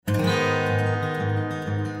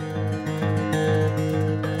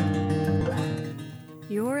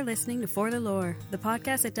You're listening to For the Lore, the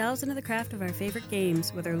podcast that delves into the craft of our favorite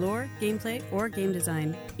games, whether lore, gameplay, or game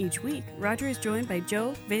design. Each week, Roger is joined by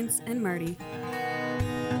Joe, Vince, and Marty.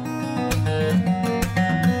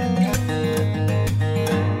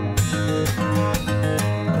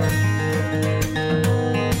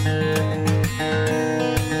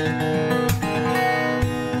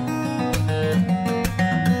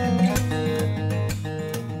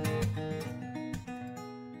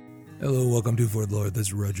 Hello, welcome to For the Lore. This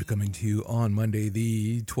is Roger coming to you on Monday,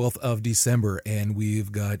 the 12th of December, and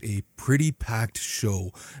we've got a pretty packed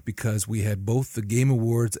show because we had both the Game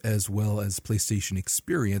Awards as well as PlayStation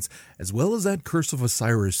Experience, as well as that Curse of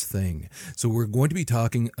Osiris thing. So we're going to be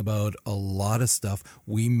talking about a lot of stuff.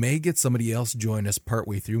 We may get somebody else join us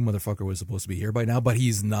partway through. Motherfucker was supposed to be here by now, but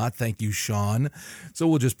he's not. Thank you, Sean. So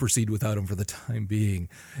we'll just proceed without him for the time being.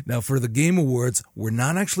 Now, for the Game Awards, we're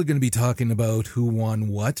not actually going to be talking about who won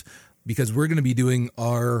what, because we're going to be doing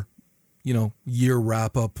our, year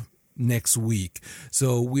wrap up next week.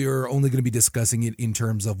 So we're only going to be discussing it in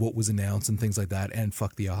terms of what was announced and things like that. And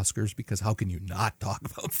fuck the Oscars, because how can you not talk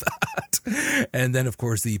about that? And then, of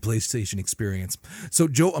course, the PlayStation Experience. So,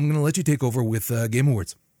 Joe, I'm going to let you take over with Game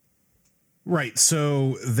Awards. Right.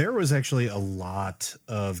 So there was actually a lot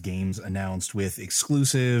of games announced with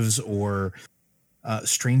exclusives or,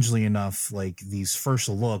 strangely enough, like these first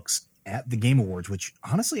looks at the Game Awards, which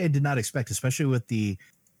honestly I did not expect, especially with the,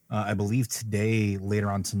 I believe today, later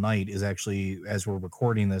on tonight, is actually, as we're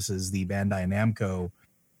recording this, is the Bandai Namco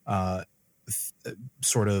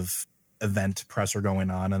sort of event presser going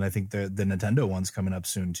on. And I think the Nintendo one's coming up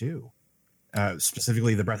soon too,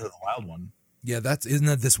 specifically the Breath of the Wild one. Yeah, isn't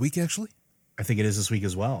that this week, actually? I think it is this week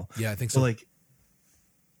as well. Yeah, I think so. So like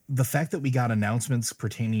the fact that we got announcements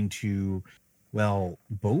pertaining to, well,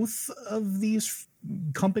 both of these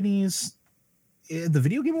companies, the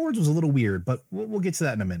Video Game Awards was a little weird, but we'll get to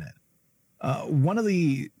that in a minute. One of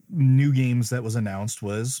the new games that was announced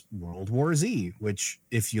was World War Z, which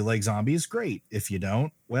if you like zombies, great. If you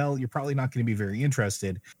don't, well, you're probably not going to be very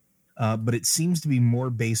interested. But it seems to be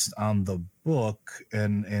more based on the book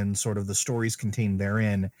and sort of the stories contained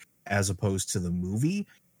therein as opposed to the movie,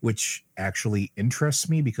 which actually interests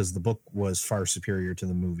me because the book was far superior to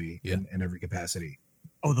the movie in every capacity.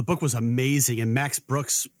 Oh, the book was amazing. And Max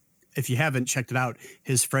Brooks, if you haven't checked it out,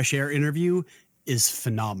 his Fresh Air interview is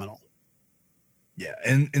phenomenal. Yeah.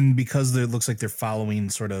 And because it looks like they're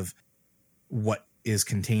following sort of what is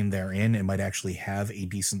contained therein, it might actually have a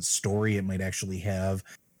decent story. It might actually have,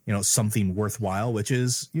 something worthwhile, which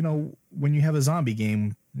is, when you have a zombie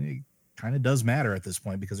game, it kind of does matter at this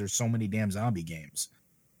point because there's so many damn zombie games.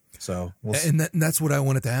 So that's what I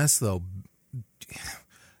wanted to ask, though.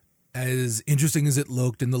 As interesting as it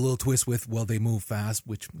looked, and the little twist with, well, they move fast,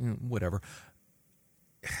 which, whatever.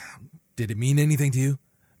 Did it mean anything to you?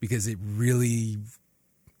 Because it really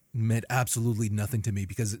meant absolutely nothing to me,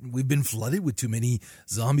 because we've been flooded with too many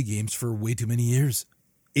zombie games for way too many years.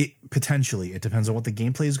 It depends on what the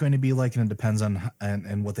gameplay is going to be like, and it depends on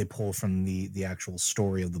and what they pull from the actual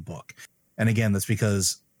story of the book. And again, that's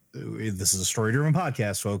because this is a story-driven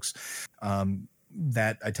podcast, folks.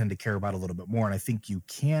 That I tend to care about a little bit more. And I think you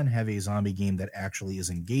can have a zombie game that actually is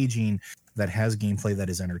engaging, that has gameplay that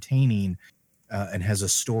is entertaining, and has a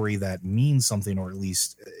story that means something, or at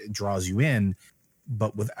least draws you in,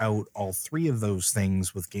 but without all three of those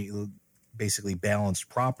things basically balanced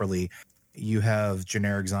properly, you have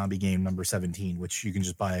generic zombie game number 17, which you can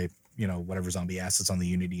just buy, whatever zombie assets on the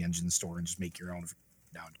Unity Engine store and just make your own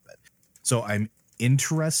down to it. So I'm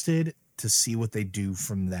interested to see what they do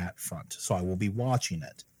from that front. So I will be watching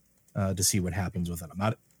it to see what happens with it. I'm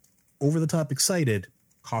not over the top excited,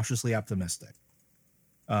 cautiously optimistic.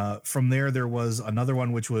 From there was another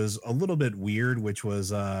one which was a little bit weird, which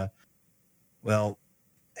was, do you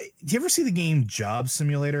ever see the game Job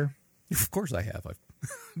Simulator? Of course I have. I've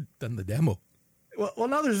done the demo. Well,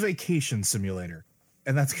 now there's Vacation Simulator,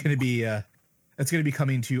 and that's going to be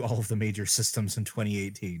coming to all of the major systems in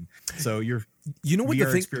 2018. So your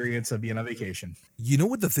experience of being on vacation. You know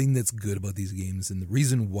what the thing that's good about these games, and the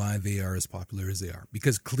reason why they are as popular as they are,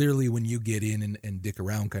 because clearly when you get in and dick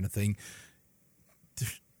around kind of thing,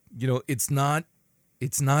 it's not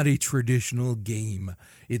a traditional game.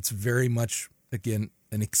 It's very much, again,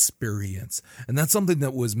 an experience. And that's something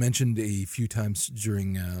that was mentioned a few times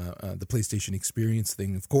during the PlayStation Experience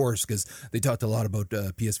thing, of course, because they talked a lot about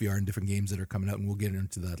PSVR and different games that are coming out, and we'll get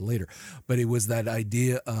into that later. But it was that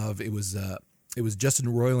idea of, it was Justin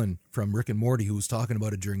Roiland from Rick and Morty who was talking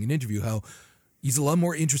about it during an interview, how he's a lot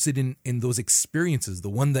more interested in those experiences, the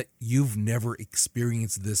one that you've never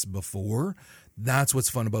experienced this before. That's what's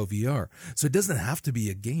fun about VR. So it doesn't have to be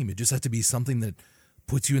a game. It just has to be something that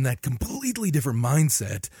puts you in that completely different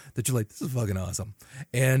mindset that you're like, this is fucking awesome.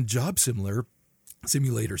 And Job Simulator,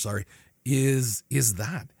 is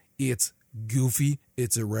that. It's goofy,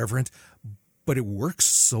 it's irreverent, but it works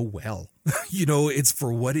so well. It's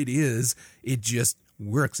for what it is. It just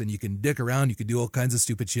works, and you can dick around, you can do all kinds of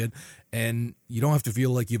stupid shit, and you don't have to feel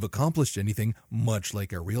like you've accomplished anything, much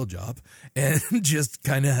like a real job, and just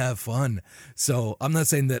kind of have fun. So I'm not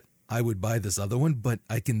saying that I would buy this other one, but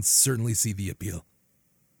I can certainly see the appeal.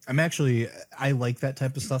 I like that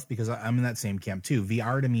type of stuff because I'm in that same camp too.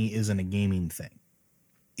 VR to me isn't a gaming thing.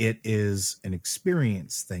 It is an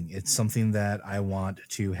experience thing. It's something that I want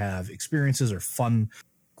to have experiences or fun,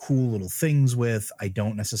 cool little things with. I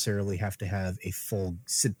don't necessarily have to have a full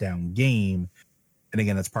sit down game. And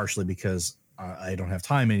again, that's partially because I don't have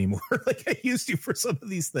time anymore like I used to for some of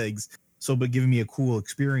these things. So, but giving me a cool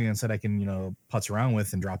experience that I can, putz around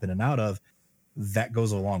with and drop in and out of, that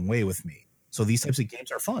goes a long way with me. So these types of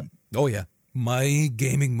games are fun. Oh, yeah. My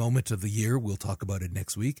gaming moment of the year, we'll talk about it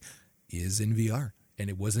next week, is in VR. And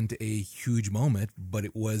it wasn't a huge moment, but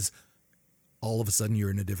it was all of a sudden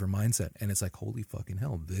you're in a different mindset. And it's like, holy fucking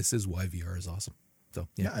hell, this is why VR is awesome. So,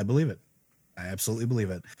 yeah, I believe it. I absolutely believe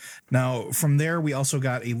it. Now, from there, we also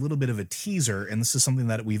got a little bit of a teaser. And this is something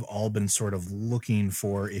that we've all been sort of looking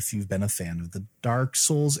for if you've been a fan of the Dark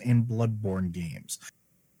Souls and Bloodborne games.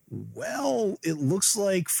 Well, it looks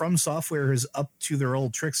like From Software is up to their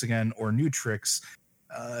old tricks again, or new tricks.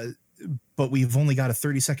 But we've only got a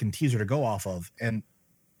 30-second teaser to go off of. And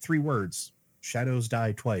 3 words, shadows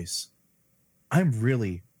die twice. I'm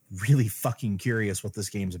really, really fucking curious what this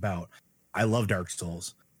game's about. I love Dark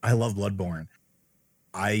Souls. I love Bloodborne.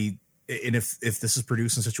 And if this is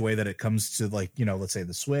produced in such a way that it comes to, like, let's say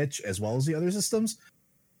the Switch as well as the other systems,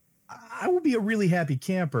 I will be a really happy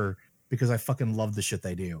camper because I fucking love the shit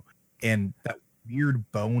they do. And that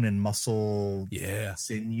weird bone and muscle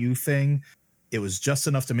sinew thing, it was just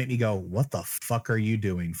enough to make me go, what the fuck are you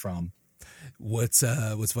doing, From? What's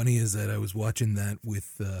funny is that I was watching that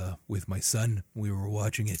with my son. We were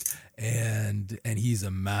watching it, and he's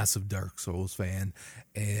a massive Dark Souls fan,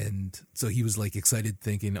 and so he was like excited,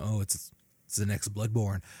 thinking, "Oh, it's the next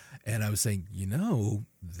Bloodborne." And I was saying,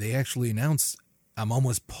 they actually announced. I'm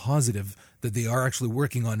almost positive that they are actually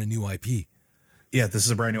working on a new IP. Yeah, this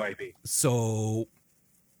is a brand new IP. So,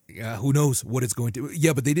 who knows what it's going to?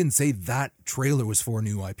 Yeah, but they didn't say that trailer was for a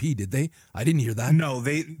new IP, did they? I didn't hear that. No,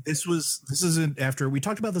 this isn't after we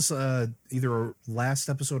talked about this either last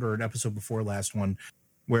episode or an episode before last one,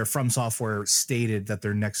 where From Software stated that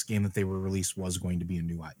their next game that they were released was going to be a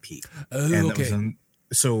new IP. Oh, okay.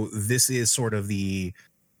 So this is sort of the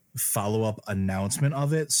follow-up announcement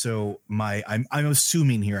of it. So I'm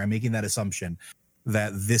assuming here, I'm making that assumption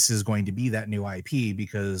that this is going to be that new IP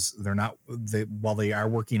because while they are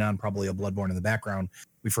working on probably a Bloodborne in the background,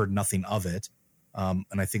 we've heard nothing of it. And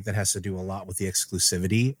I think that has to do a lot with the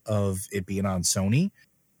exclusivity of it being on Sony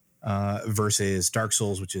versus Dark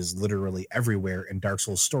Souls, which is literally everywhere. And Dark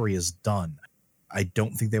Souls story is done. I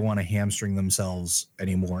don't think they want to hamstring themselves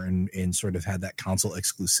anymore and sort of had that console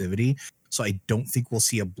exclusivity. So I don't think we'll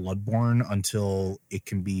see a Bloodborne until it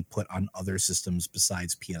can be put on other systems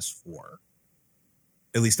besides PS4.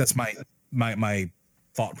 At least that's my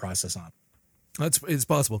thought process on it. It's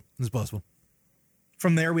possible. It's possible.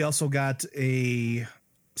 From there, we also got a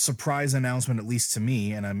surprise announcement, at least to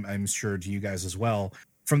me, and I'm sure to you guys as well,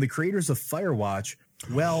 from the creators of Firewatch.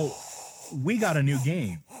 Well, we got a new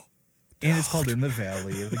game, and it's called In the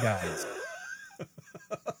Valley of the Gods.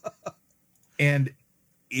 And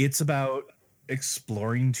it's about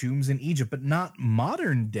exploring tombs in Egypt, but not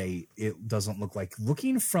modern day, it doesn't look like.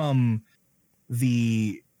 Looking from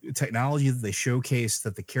the technology that they showcased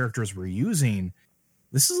that the characters were using,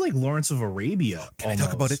 this is like Lawrence of Arabia. Can I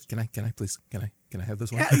talk about it? Can I please? Can I have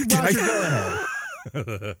this one? Yeah, Roger,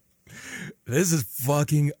 go ahead. This is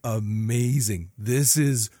fucking amazing. This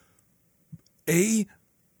is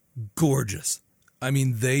gorgeous. I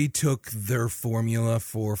mean, they took their formula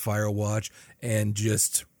for Firewatch and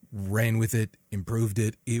just ran with it, improved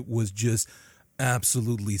it. It was just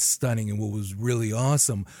absolutely stunning. And what was really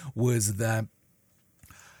awesome was that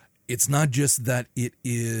it's not just that it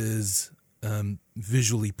is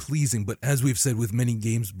visually pleasing, but as we've said with many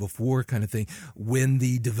games before kind of thing, when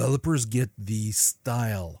the developers get the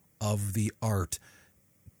style of the art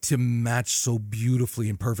to match so beautifully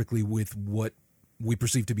and perfectly with what we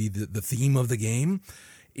perceive to be the theme of the game,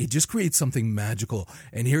 it just creates something magical.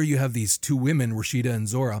 And here you have these two women, Rashida and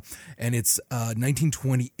Zora, and it's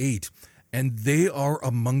 1928, and they are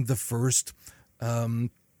among the first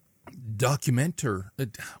documentary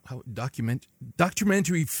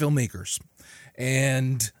filmmakers.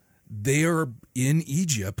 And they are in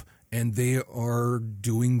Egypt and they are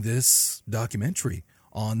doing this documentary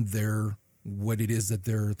on what it is that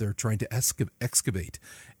they're trying to excavate.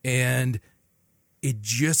 And it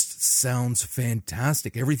just sounds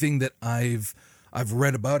fantastic. Everything that I've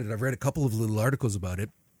read about it, I've read a couple of little articles about it.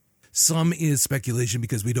 Some is speculation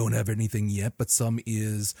because we don't have anything yet, but some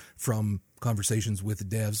is from conversations with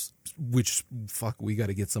devs, which, we got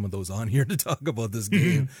to get some of those on here to talk about this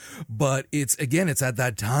game. But it's at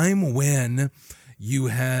that time when you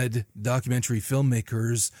had documentary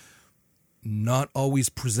filmmakers not always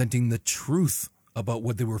presenting the truth about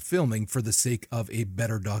what they were filming for the sake of a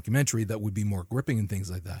better documentary that would be more gripping and things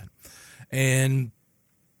like that. And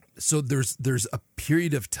so there's a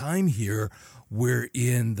period of time here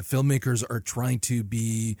wherein the filmmakers are trying to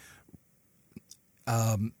be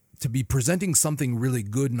presenting something really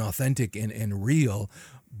good and authentic and real,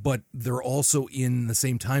 but they're also in the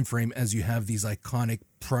same time frame as you have these iconic,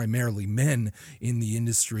 primarily men in the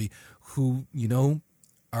industry who,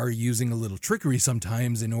 are using a little trickery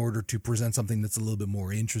sometimes in order to present something that's a little bit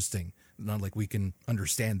more interesting. Not like we can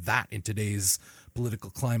understand that in today's political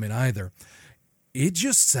climate either. It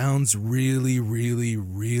just sounds really, really,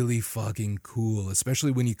 really fucking cool,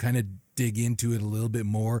 especially when you kind of dig into it a little bit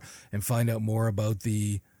more and find out more about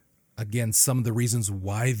some of the reasons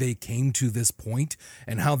why they came to this point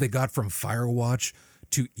and how they got from Firewatch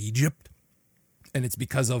to Egypt. And it's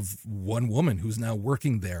because of one woman who's now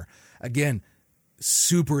working there. Again,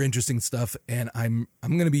 super interesting stuff, and I'm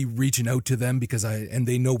going to be reaching out to them because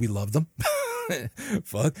they know we love them.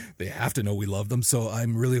 They have to know we love them. So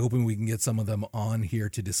I'm really hoping we can get some of them on here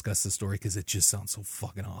to discuss the story because it just sounds so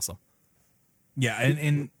fucking awesome. Yeah,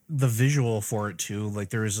 and the visual for it too. Like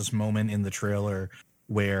there is this moment in the trailer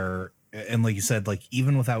where, and like you said, like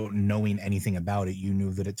even without knowing anything about it, you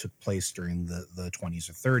knew that it took place during the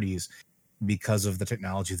 20s or 30s because of the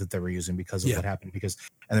technology that they were using, because of what happened.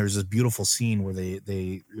 And there's this beautiful scene where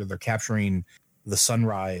they're capturing the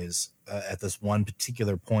sunrise at this one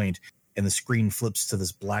particular point, and the screen flips to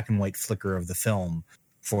this black and white flicker of the film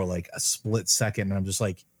for like a split second, and I'm just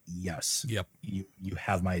like, yes, yep, you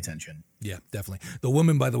have my attention. Yeah, definitely. The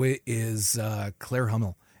woman, by the way, is Claire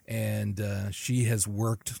Hummel, and she has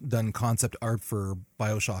done concept art for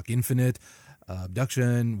BioShock Infinite,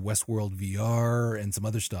 Abduction, Westworld VR, and some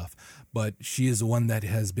other stuff. But she is the one that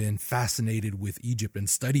has been fascinated with Egypt and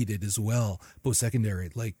studied it as well,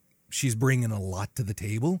 post-secondary. Like, she's bringing a lot to the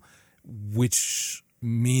table, which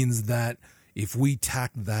means that if we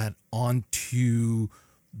tack that onto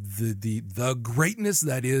the greatness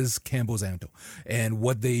that is Camposanto and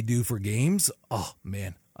what they do for games, oh,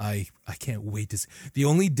 man, I can't wait to see. The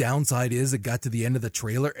only downside is it got to the end of the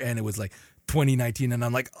trailer and it was like 2019, and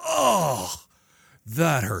I'm like, oh,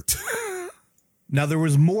 that hurt. Now, there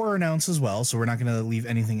was more announced as well, so we're not going to leave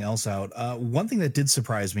anything else out. One thing that did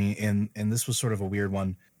surprise me, and this was sort of a weird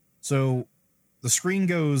one. So the stage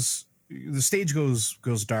goes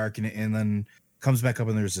dark, and then comes back up,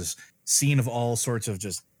 and there's this scene of all sorts of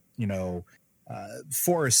just,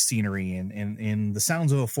 forest scenery and the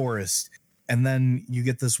sounds of a forest. And then you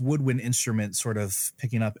get this woodwind instrument sort of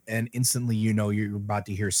picking up, and instantly you're about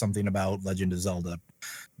to hear something about Legend of Zelda,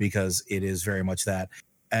 because it is very much that.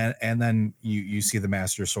 And then you see the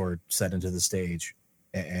Master Sword set into the stage,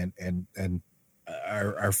 and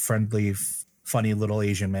our friendly, funny little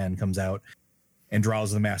Asian man comes out and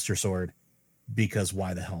draws the Master Sword, because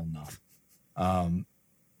why the hell not?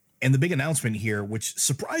 And the big announcement here, which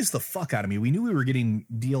surprised the fuck out of me, we knew we were getting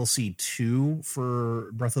DLC 2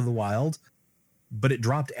 for Breath of the Wild, but it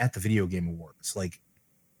dropped at the Video Game Awards. Like,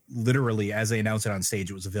 literally, as they announced it on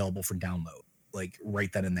stage, it was available for download, like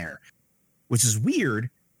right then and there, which is weird.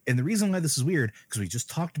 And the reason why this is weird, because we just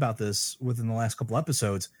talked about this within the last couple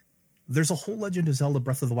episodes, there's a whole Legend of Zelda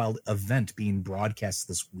Breath of the Wild event being broadcast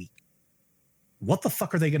this week. What the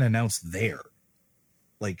fuck are they going to announce there?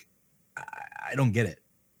 Like, I don't get it.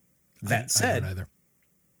 That said,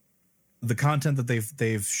 the content that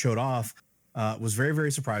they've showed off was very,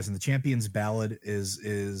 very surprising. The Champion's Ballad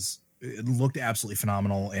it looked absolutely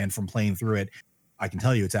phenomenal, and from playing through it, I can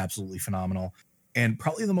tell you it's absolutely phenomenal. And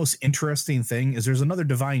probably the most interesting thing is there's another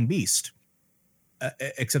divine beast,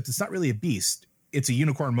 except it's not really a beast. It's a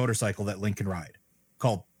unicorn motorcycle that Link can ride,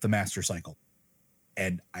 called the Master Cycle.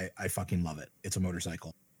 And I fucking love it. It's a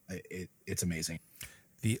motorcycle. It's amazing.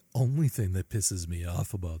 The only thing that pisses me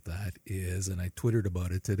off about that is, and I twittered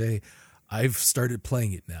about it today, I've started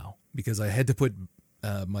playing it now because I had to put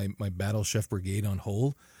my Battle Chef Brigade on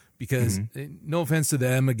hold because, no offense to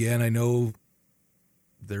them, again, I know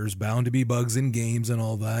there's bound to be bugs in games and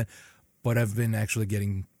all that, but I've been actually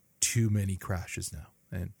getting too many crashes now.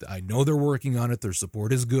 And I know they're working on it. Their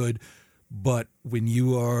support is good. But when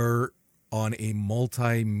you are on a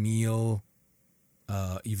multi-meal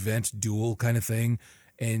event duel kind of thing,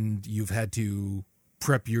 and you've had to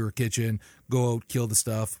prep your kitchen, go out, kill the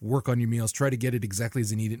stuff, work on your meals, try to get it exactly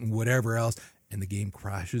as you need it and whatever else, and the game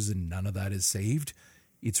crashes and none of that is saved,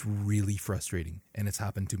 it's really frustrating. And it's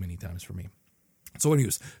happened too many times for me. So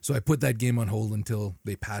anyways, so I put that game on hold until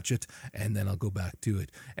they patch it, and then I'll go back to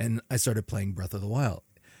it. And I started playing Breath of the Wild.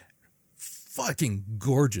 Fucking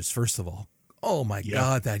gorgeous, first of all. Oh my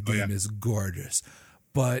God, that game is gorgeous.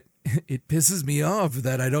 But it pisses me off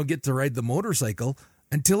that I don't get to ride the motorcycle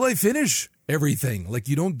until I finish everything. Like,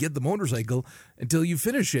 you don't get the motorcycle until you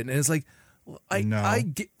finish it. And it's like, well, I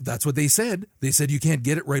get, that's what they said. They said you can't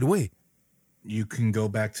get it right away. You can go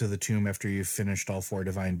back to the tomb after you've finished all 4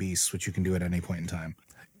 divine beasts, which you can do at any point in time.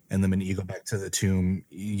 And the minute you go back to the tomb,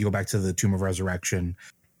 you go back to the Tomb of Resurrection,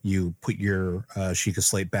 you put your Sheikah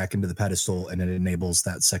Slate back into the pedestal, and it enables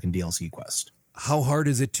that second DLC quest. How hard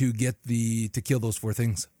is it to get to kill those 4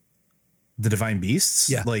 things? The divine beasts?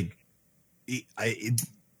 Yeah. Like,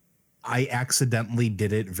 I accidentally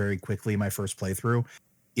did it very quickly my first playthrough.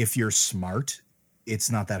 If you're smart,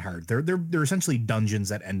 it's not that hard. They're essentially dungeons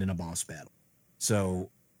that end in a boss battle. So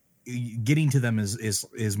getting to them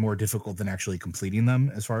is more difficult than actually completing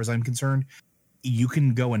them, as far as I'm concerned. You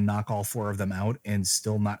can go and knock all 4 of them out and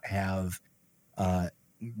still not have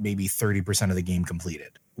maybe 30% of the game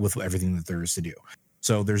completed with everything that there is to do.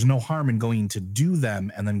 So there's no harm in going to do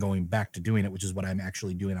them and then going back to doing it, which is what I'm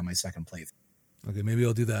actually doing on my second playthrough. Okay, maybe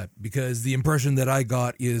I'll do that, because the impression that I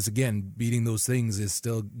got is, again, beating those things is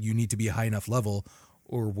still, you need to be a high enough level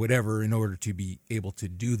or whatever in order to be able to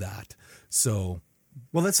do that. So,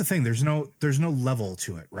 well, that's the thing. There's no level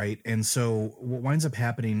to it, right? And so what winds up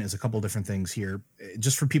happening is a couple different things here,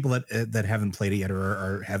 just for people that haven't played it yet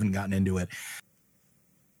or haven't gotten into it.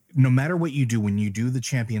 No matter what you do, when you do the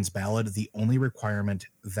Champions Ballad, the only requirement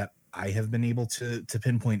that I have been able to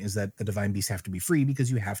pinpoint is that the divine beasts have to be free,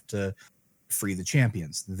 because you have to free the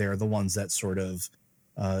champions. They're the ones that sort of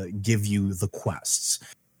give you the quests.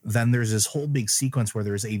 Then there's this whole big sequence where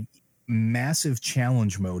there's a massive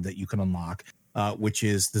challenge mode that you can unlock, which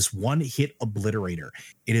is this one-hit obliterator.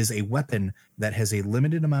 It is a weapon that has a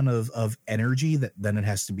limited amount of energy that then it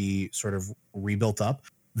has to be sort of rebuilt up,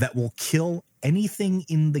 that will kill anything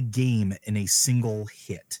in the game in a single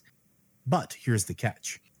hit. But here's the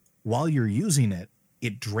catch. While you're using it,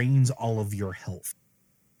 it drains all of your health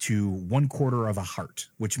to 1/4 of a heart,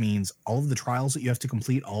 which means all of the trials that you have to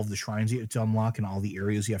complete, all of the shrines you have to unlock, and all the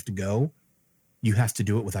areas you have to go, you have to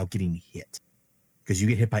do it without getting hit. Because you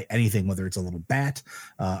get hit by anything, whether it's a little bat,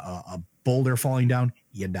 a boulder falling down,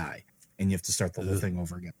 you die. And you have to start the whole thing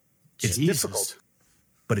over again. It's difficult,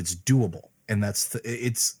 but it's doable. And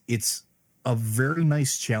it's a very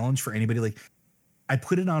nice challenge for anybody. Like, I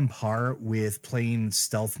put it on par with playing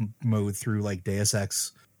stealth mode through like Deus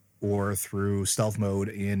Ex or through stealth mode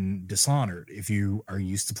in Dishonored. If you are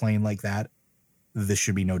used to playing like that, this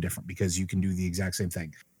should be no different, because you can do the exact same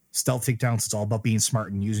thing. Stealth takedowns, it's all about being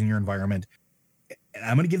smart and using your environment. And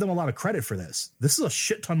I'm going to give them a lot of credit for this. This is a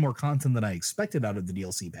shit ton more content than I expected out of the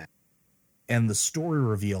DLC pack. And the story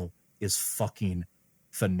reveal is fucking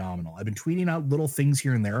phenomenal. I've been tweeting out little things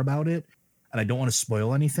here and there about it, and I don't want to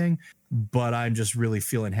spoil anything, but I'm just really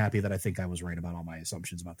feeling happy that I think I was right about all my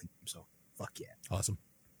assumptions about the game. So fuck yeah. Awesome.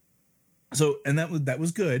 So, and that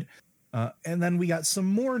was good. And then we got some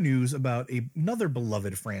more news about another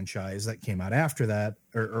beloved franchise that came out after that,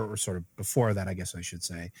 or sort of before that, I guess I should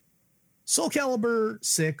say. Soul Calibur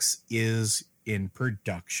 6 is in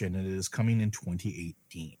production. It is coming in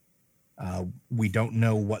 2018. We don't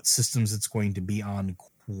know what systems it's going to be on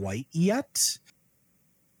quite yet.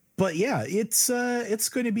 But yeah, it's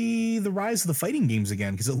going to be the rise of the fighting games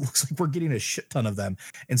again, because it looks like we're getting a shit ton of them.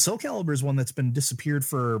 And Soul Calibur is one that's been disappeared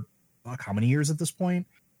for how many years at this point?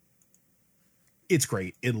 It's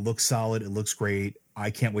great. It looks solid. It looks great. I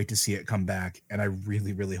can't wait to see it come back. And I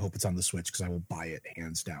really, really hope it's on the Switch, because I will buy it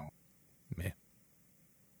hands down. Meh.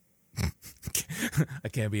 I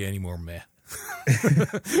can't be any more meh.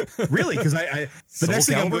 Really? Because the next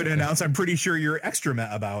thing I'm going to announce, Yeah. I'm pretty sure you're extra meh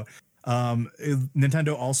about.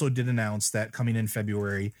 Nintendo also did announce that coming in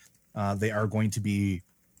February, they are going to be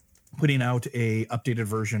putting out a updated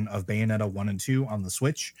version of Bayonetta 1 and 2 on the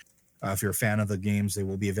Switch. If you're a fan of the games, they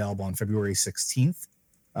will be available on February 16th.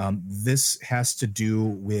 This has to do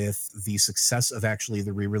with the success of actually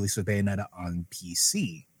the re-release of Bayonetta on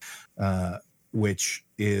PC, which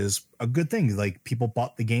is a good thing. Like, people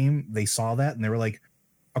bought the game, they saw that, and they were like,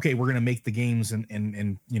 okay, we're going to make the games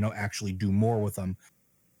and actually do more with them.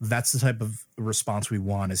 That's the type of response we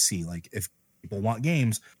want to see. Like, if People want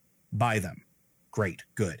games, buy them. Great,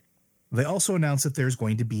 good. They also announced that there's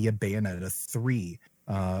going to be a Bayonetta 3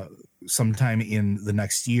 sometime in the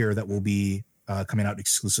next year that will be coming out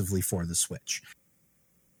exclusively for the Switch.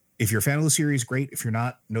 If you're a fan of the series, great. If you're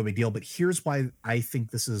not, no big deal. But here's why I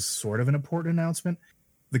think this is sort of an important announcement.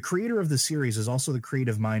 The creator of the series is also the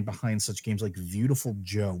creative mind behind such games like Beautiful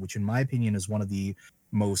Joe, which in my opinion is one of the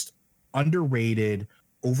most underrated,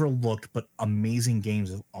 overlooked, but amazing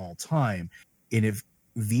games of all time. And if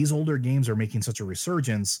these older games are making such a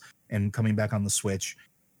resurgence and coming back on the Switch,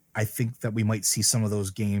 I think that we might see some of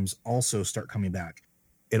those games also start coming back.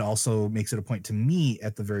 It also makes it a point to me,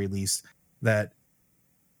 at the very least, that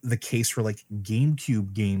the case for like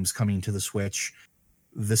GameCube games coming to the Switch,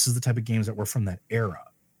 this is the type of games that were from that era.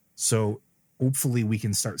 So hopefully we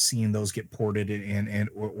can start seeing those get ported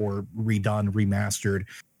or redone, remastered,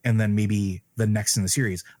 and then maybe the next in the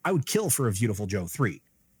series. I would kill for a Beautiful Joe 3.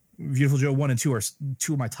 Beautiful Joe 1 and 2 are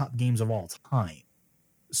two of my top games of all time.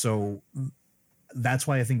 So that's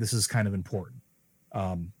why I think this is kind of important.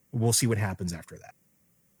 We'll see what happens after that.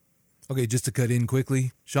 Okay, just to cut in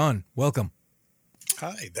quickly, Sean, welcome.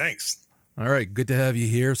 Hi, thanks. All right, good to have you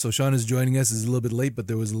here. So Sean is joining us. He's a little bit late, but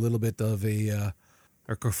there was a little bit of a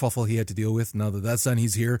kerfuffle he had to deal with. Now that that's done,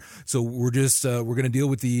 he's here. So we're just we're going to deal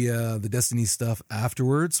with the Destiny stuff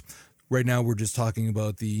afterwards. Right now, we're just talking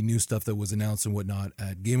about the new stuff that was announced and whatnot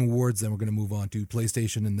at Game Awards. Then we're going to move on to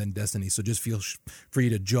PlayStation and then Destiny. So just feel free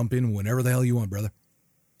to jump in whenever the hell you want, brother.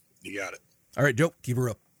 You got it. All right, Joe, keep her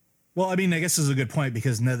up. Well, I mean, I guess this is a good point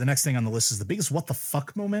because the next thing on the list is the biggest what the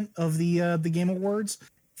fuck moment of the Game Awards,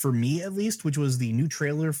 for me at least, which was the new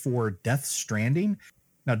trailer for Death Stranding.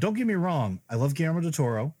 Now, don't get me wrong. I love Guillermo del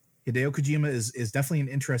Toro. Hideo Kojima is definitely an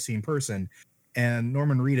interesting person. And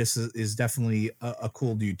Norman Reedus is definitely a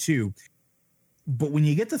cool dude too. But when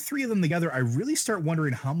you get the three of them together, I really start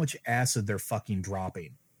wondering how much acid they're fucking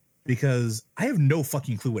dropping. Because I have no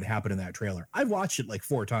fucking clue what happened in that trailer. I've watched it like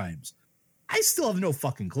 4 times. I still have no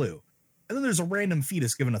fucking clue. And then there's a random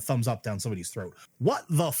fetus giving a thumbs up down somebody's throat. What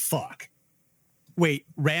the fuck? Wait,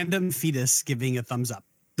 random fetus giving a thumbs up.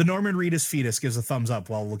 The Norman Reedus fetus gives a thumbs up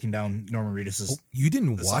while looking down Norman Reedus's. Oh, you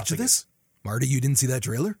didn't watch this? Marty, you didn't see that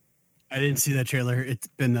trailer? I didn't see that trailer. It's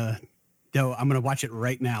been no, I'm going to watch it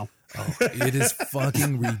right now. Oh, it is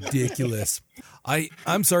fucking ridiculous.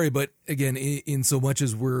 I'm sorry, but again, in so much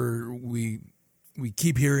as we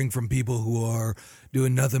keep hearing from people who are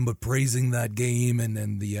doing nothing but praising that game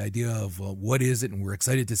and the idea of what is it, and we're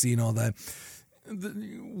excited to see and all that.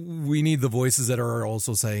 We need the voices that are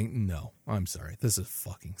also saying, no, I'm sorry, this is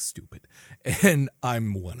fucking stupid. And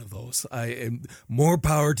I'm one of those. I am more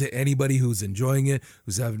power to anybody who's enjoying it,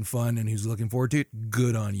 who's having fun, and who's looking forward to it.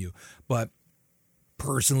 Good on you. But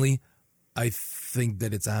personally, I think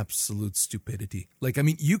that it's absolute stupidity. Like, I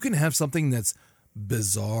mean, you can have something that's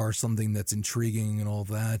bizarre, something that's intriguing and all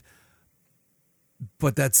that,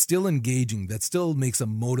 but that's still engaging. That still makes a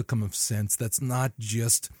modicum of sense. That's not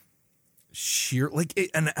just sheer, like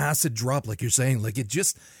an acid drop, like you're saying. Like,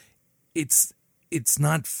 it's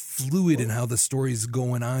not fluid in how the story is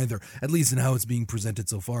going either, at least in how it's being presented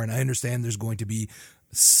so far. And I understand there's going to be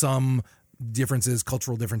some differences,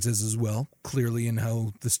 cultural differences as well, clearly in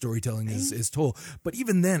how the storytelling is told. But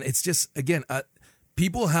even then, it's just, again,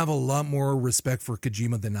 people have a lot more respect for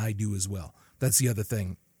Kojima than I do as well. That's the other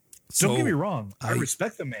thing. So, don't get me wrong. I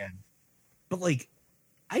respect the man. But, like,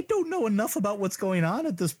 I don't know enough about what's going on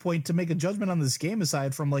at this point to make a judgment on this game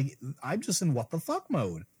aside from, like, I'm just in what the fuck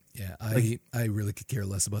mode. Yeah, I really could care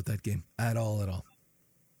less about that game at all.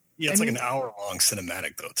 Yeah, it's like an hour-long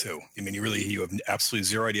cinematic, though, too. I mean, you have absolutely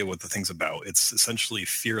zero idea what the thing's about. It's essentially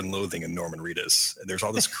Fear and Loathing in Norman Reedus. There's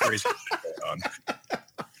all this crazy shit going on.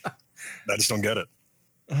 I just don't get it.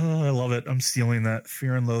 Oh, I love it. I'm stealing that.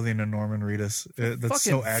 Fear and Loathing and Norman Reedus. That's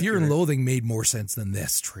so accurate. Fear and Loathing made more sense than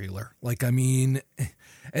this trailer. Like, I mean,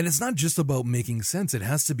 and it's not just about making sense. It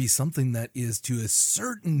has to be something that is, to a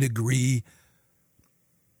certain degree,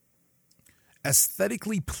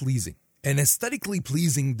 aesthetically pleasing. And aesthetically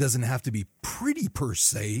pleasing doesn't have to be pretty per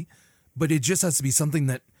se, but it just has to be something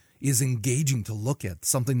that is engaging to look at,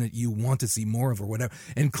 something that you want to see more of or whatever.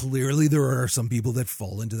 And clearly there are some people that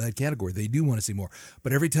fall into that category. They do want to see more.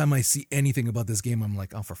 But every time I see anything about this game, I'm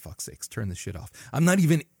like, oh, for fuck's sakes, turn this shit off. I'm not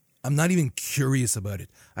even curious about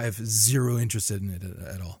it. I have zero interest in it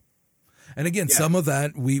at all. And again, some of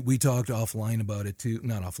that, we talked offline about it too.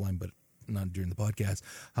 Not offline, but not during the podcast.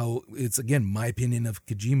 How it's, again, my opinion of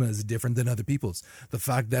Kojima is different than other people's. The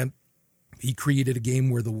fact that he created a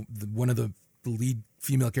game where the one of the lead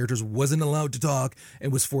female characters wasn't allowed to talk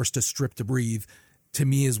and was forced to strip to breathe to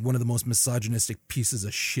me is one of the most misogynistic pieces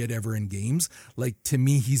of shit ever in games. Like, to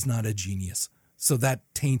me, he's not a genius. So that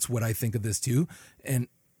taints what I think of this too. And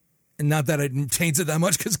not that it taints it that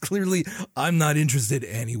much, because clearly I'm not interested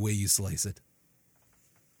any way you slice it.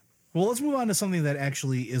 Well, let's move on to something that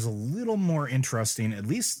actually is a little more interesting. At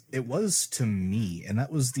least it was to me. And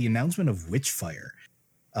that was the announcement of Witchfire.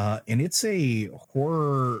 And it's a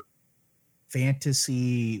horror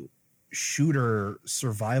fantasy shooter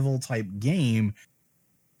survival type game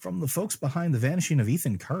from the folks behind The Vanishing of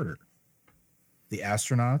Ethan Carter, the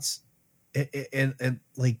astronauts, and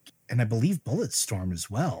I believe Bulletstorm as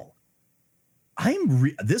well.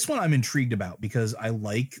 This one I'm intrigued about because I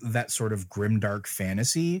like that sort of grimdark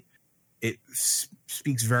fantasy. It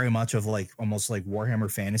speaks very much of like almost like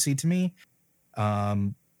Warhammer Fantasy to me.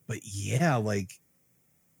 But yeah, like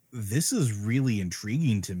this is really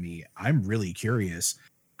intriguing to me. I'm really curious.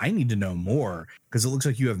 I need to know more because it looks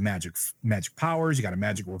like you have magic powers. You got a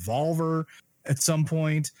magic revolver at some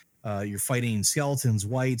point. You're fighting skeletons,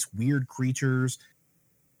 wights, weird creatures.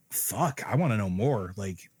 Fuck, I want to know more.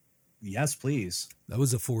 Like, yes, please. That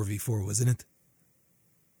was a 4v4, wasn't it?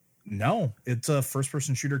 No, it's a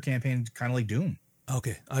first-person shooter campaign, kind of like Doom.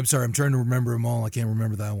 Okay, I'm sorry. I'm trying to remember them all. I can't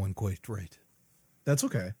remember that one quite right. That's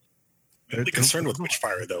okay. The concern with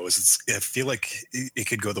Witchfire, though, is I feel like it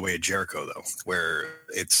could go the way of Jericho, though, where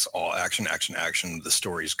it's all action. The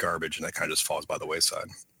story's garbage, and that kind of just falls by the wayside.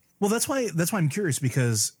 Well, that's why I'm curious,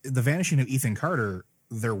 because The Vanishing of Ethan Carter,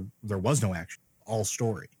 there was no action, all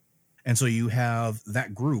story. And so you have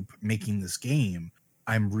that group making this game.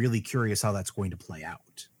 I'm really curious how that's going to play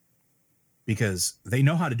out, because they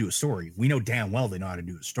know how to do a story. We know damn well they know how to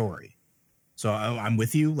do a story. So I'm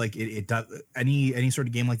with you. Like it does, any sort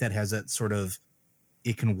of game like that has that sort of,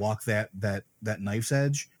 it can walk that knife's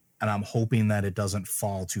edge. And I'm hoping that it doesn't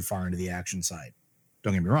fall too far into the action side.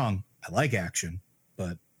 Don't get me wrong. I like action,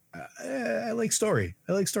 but I like story.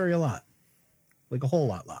 I like story a lot, like a whole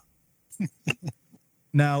lot.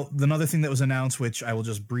 Now, another thing that was announced, which I will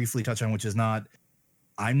just briefly touch on, which is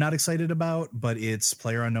I'm not excited about, but it's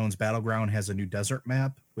PlayerUnknown's Battleground has a new desert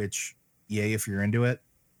map, which, yay, if you're into it,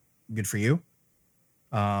 good for you.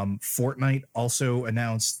 Fortnite also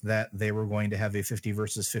announced that they were going to have a 50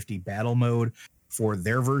 versus 50 battle mode for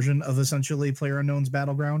their version of essentially PlayerUnknown's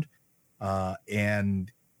Battleground.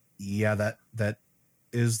 And yeah, that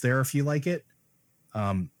is there if you like it.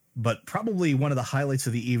 But probably one of the highlights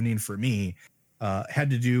of the evening for me had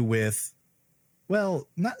to do with, well,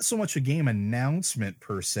 not so much a game announcement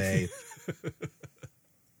per se,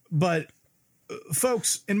 but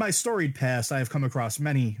folks, in my storied past, I have come across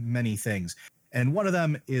many, many things. And one of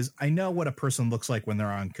them is I know what a person looks like when they're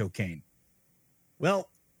on cocaine. Well,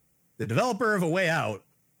 the developer of A Way Out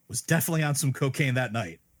was definitely on some cocaine that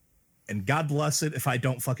night. And God bless it if I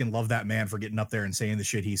don't fucking love that man for getting up there and saying the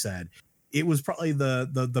shit he said. It was probably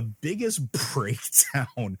the biggest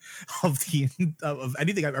breakdown of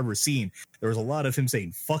anything I've ever seen. There was a lot of him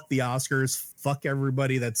saying, fuck the Oscars, fuck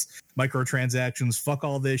everybody that's microtransactions, fuck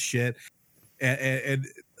all this shit. And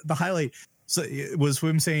the highlight was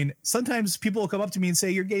him saying, sometimes people will come up to me and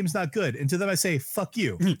say, your game's not good. And to them I say, fuck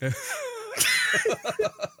you.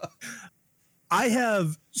 I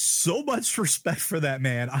have so much respect for that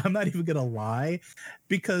man. I'm not even going to lie,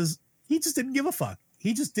 because he just didn't give a fuck.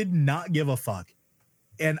 He just did not give a fuck.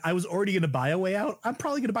 And I was already going to buy A Way Out. I'm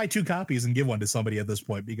probably going to buy 2 copies and give one to somebody at this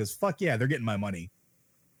point, because fuck yeah, they're getting my money.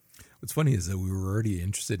 What's funny is that we were already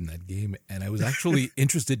interested in that game, and I was actually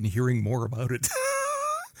interested in hearing more about it.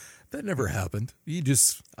 That never happened.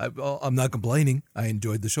 I'm not complaining. I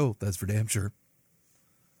enjoyed the show. That's for damn sure.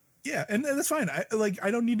 Yeah, and that's fine.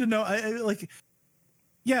 I don't need to know.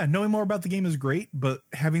 Yeah, knowing more about the game is great, but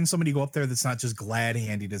having somebody go up there that's not just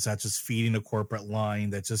glad-handing, that's not just feeding a corporate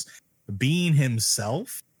line, that's just being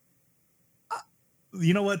himself,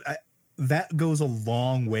 you know what? That goes a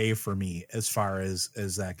long way for me as far as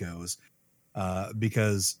that goes,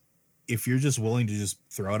 because if you're just willing to just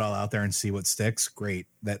throw it all out there and see what sticks, great.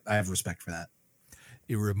 That I have respect for that.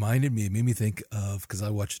 It made me think of, because I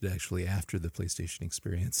watched it actually after the PlayStation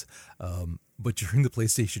experience. But during the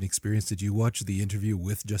PlayStation experience, did you watch the interview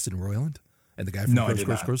with Justin Roiland and the guy from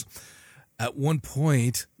Cross? At one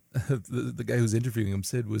point, the guy who's interviewing him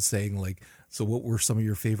was saying, like, so what were some of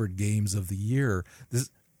your favorite games of the year?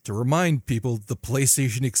 To remind people, the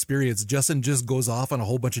PlayStation experience, Justin just goes off on a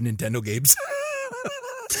whole bunch of Nintendo games.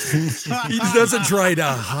 He doesn't try to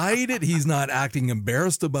hide it. He's not acting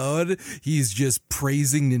embarrassed about it. He's just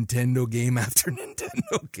praising Nintendo game after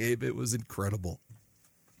Nintendo game. It was incredible.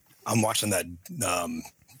 I'm watching that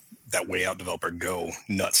that Way Out developer go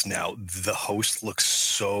nuts now. The host looks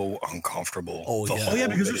so uncomfortable. Oh, the yeah. Oh yeah,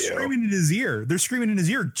 because video. they're screaming in his ear. They're screaming in his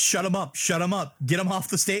ear. Shut him up! Shut him up! Get him off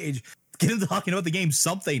the stage. Get him talking about the game.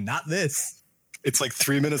 Something, not this. It's like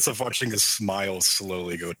 3 minutes of watching his smile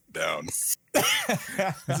slowly go down.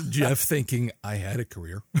 Jeff thinking I had a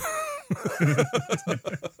career.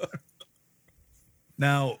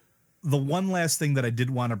 Now, the one last thing that I did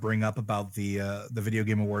want to bring up about the Video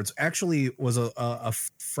Game Awards actually was a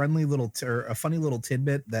friendly little a funny little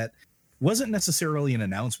tidbit that wasn't necessarily an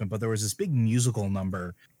announcement, but there was this big musical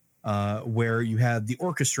number where you had the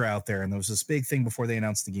orchestra out there, and there was this big thing before they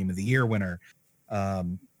announced the Game of the Year winner,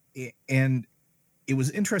 and it was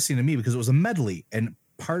interesting to me because it was a medley, and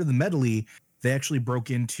part of the medley they actually broke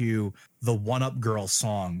into the One Up Girl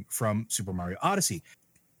song from Super Mario Odyssey.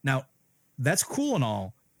 Now, that's cool and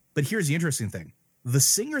all. But here's the interesting thing. The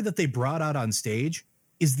singer that they brought out on stage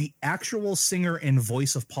is the actual singer and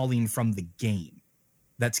voice of Pauline from the game.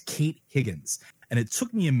 That's Kate Higgins. And it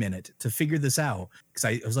took me a minute to figure this out because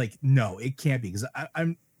I was like, no, it can't be, because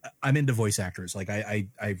I'm into voice actors. Like I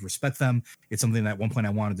respect them. It's something that at one point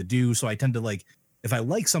I wanted to do. So I tend to, like, if I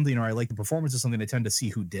like something or I like the performance of something, I tend to see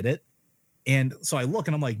who did it. And so I look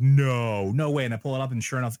and I'm like, no way. And I pull it up and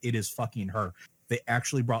sure enough, it is fucking her. They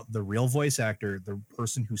actually brought the real voice actor, the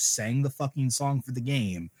person who sang the fucking song for the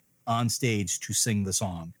game, on stage to sing the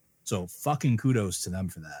song. So fucking kudos to them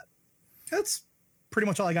for that. That's pretty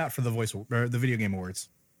much all I got for the Video Game Awards.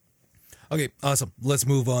 Okay, awesome. Let's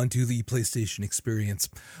move on to the PlayStation Experience.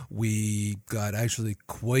 We got actually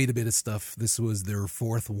quite a bit of stuff. This was their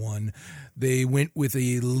fourth one. They went with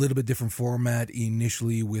a little bit different format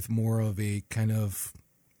initially, with more of a kind of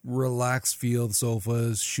relaxed feel, the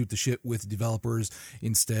sofas, shoot the shit with developers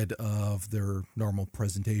instead of their normal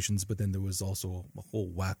presentations. But then there was also a whole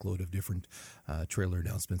whackload of different trailer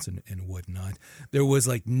announcements and whatnot. There was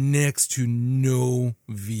like next to no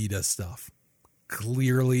Vita stuff.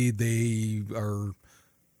 Clearly they are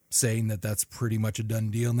saying that that's pretty much a done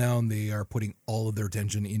deal now, and they are putting all of their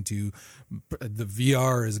attention into the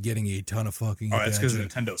VR is getting a ton of fucking that's because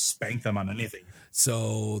attention. Nintendo spanked them on anything.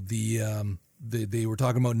 So they were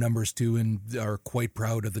talking about numbers too, and are quite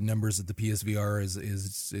proud of the numbers that the PSVR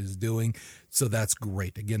is doing. So that's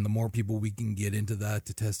great. Again, the more people we can get into that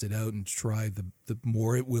to test it out and try, the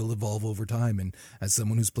more it will evolve over time. And as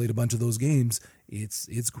someone who's played a bunch of those games,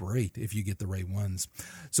 it's great if you get the right ones.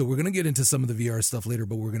 So we're going to get into some of the VR stuff later,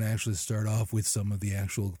 but we're going to actually start off with some of the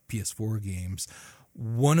actual PS4 games.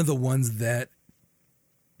 One of the ones that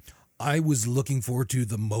I was looking forward to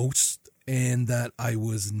the most and that I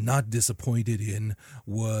was not disappointed in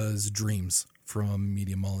was Dreams from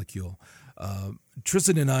Media Molecule.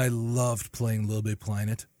 Tristan and I loved playing Little Big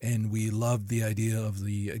Planet, and we loved the idea of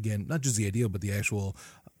not just the idea, but the actual,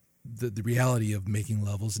 the reality of making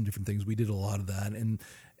levels and different things. We did a lot of that,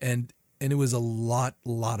 and it was a lot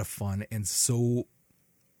of fun, and so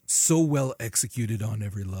well executed on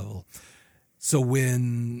every level. So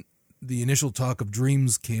when the initial talk of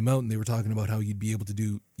Dreams came out and they were talking about how you'd be able to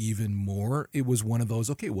do even more, it was one of those,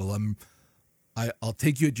 okay, well, I'll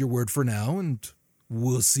take you at your word for now, and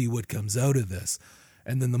we'll see what comes out of this.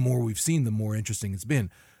 And then the more we've seen, the more interesting it's been.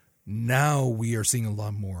 Now we are seeing a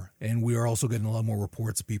lot more, and we are also getting a lot more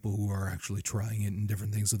reports of people who are actually trying it and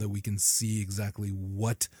different things so that we can see exactly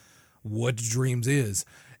what Dreams is.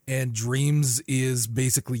 And Dreams is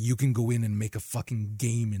basically, you can go in and make a fucking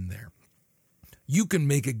game in there. You can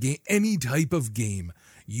make a game, any type of game.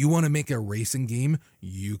 You want to make a racing game,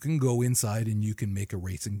 you can go inside and you can make a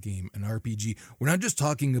racing game, an RPG. We're not just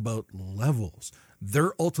talking about levels.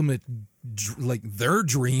 Their ultimate, like their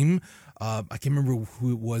dream, I can't remember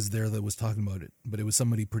who it was there that was talking about it, but it was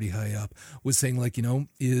somebody pretty high up, was saying, like,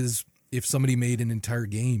 is if somebody made an entire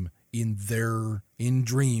game in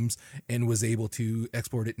Dreams and was able to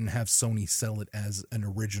export it and have Sony sell it as an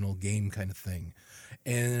original game kind of thing.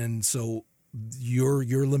 And so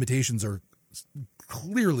your limitations are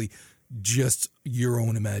clearly just your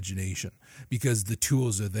own imagination because the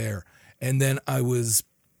tools are there. And then as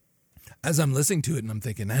I'm listening to it and I'm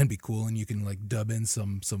thinking that'd be cool, and you can like dub in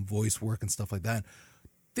some voice work and stuff like that.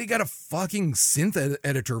 They got a fucking synth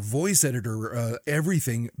editor, voice editor,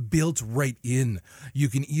 everything built right in. You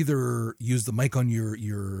can either use the mic on your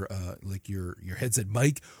headset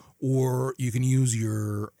mic, or you can use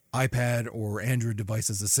your iPad or Android device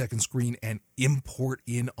as a second screen and import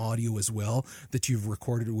in audio as well that you've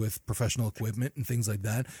recorded with professional equipment and things like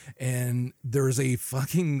that. And there's a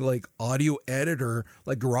fucking like audio editor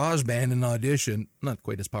like GarageBand and Audition, not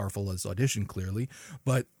quite as powerful as Audition clearly,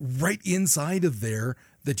 but right inside of there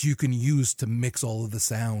that you can use to mix all of the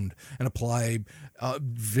sound and apply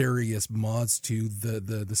various mods to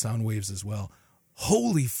the sound waves as well.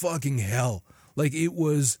 Holy fucking hell. Like, it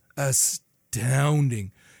was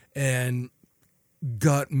astounding and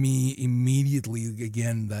got me immediately,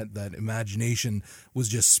 again, that imagination was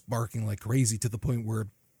just sparking like crazy, to the point where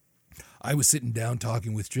I was sitting down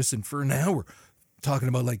talking with Tristan for an hour, talking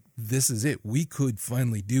about, like, this is it. We could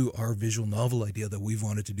finally do our visual novel idea that we've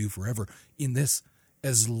wanted to do forever in this,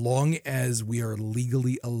 as long as we are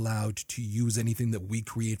legally allowed to use anything that we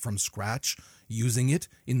create from scratch, using it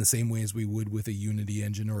in the same way as we would with a Unity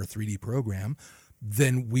engine or a 3D program,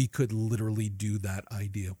 then we could literally do that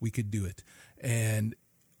idea. We could do it. And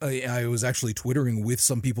I was actually Twittering with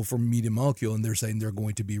some people from Media Molecule, and they're saying they're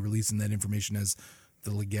going to be releasing that information as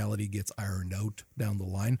the legality gets ironed out down the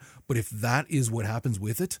line. But if that is what happens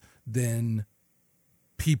with it, then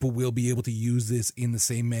people will be able to use this in the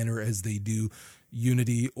same manner as they do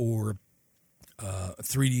Unity or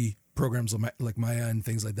 3D programs like Maya and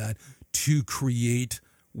things like that, to create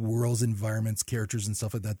worlds, environments, characters, and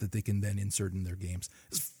stuff like that that they can then insert in their games.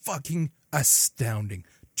 It's fucking astounding.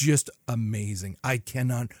 Just amazing. I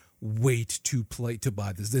cannot wait to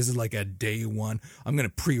buy this. This is like a day one. I'm going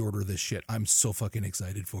to pre-order this shit. I'm so fucking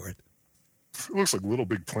excited for it. It looks like Little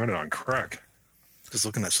Big Planet on crack. Just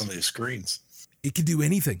looking at some of these screens. It can do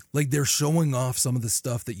anything. Like, they're showing off some of the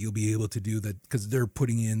stuff that you'll be able to do, that because they're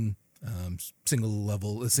putting in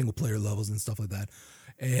single player levels and stuff like that.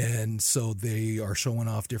 And so they are showing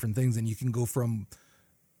off different things, and you can go from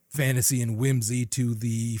fantasy and whimsy to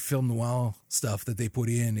the film noir stuff that they put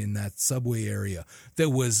in that subway area that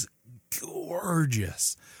was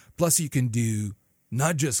gorgeous. Plus, you can do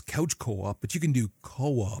not just couch co-op, but you can do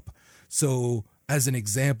co-op. So, as an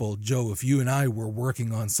example, Joe, if you and I were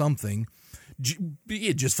working on something, be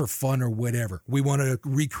it just for fun or whatever, we want to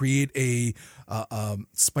recreate a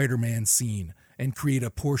Spider-Man scene and create a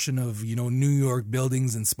portion of, New York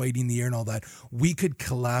buildings and Spidey in the air and all that, we could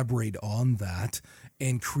collaborate on that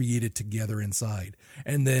and create it together inside.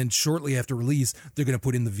 And then shortly after release, they're going to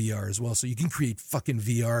put in the VR as well. So you can create fucking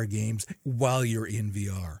VR games while you're in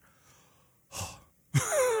VR.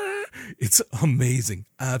 It's amazing.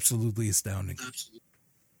 Absolutely astounding.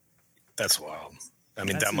 That's wild. I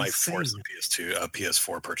mean, that might force the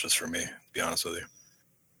PS4 purchase for me, to be honest with you.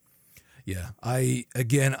 Yeah.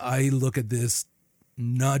 I look at this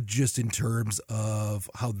not just in terms of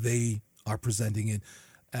how they are presenting it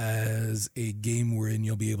as a game wherein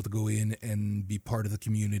you'll be able to go in and be part of the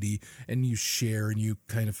community, and you share and you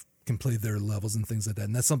kind of can play their levels and things like that.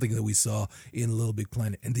 And that's something that we saw in Little Big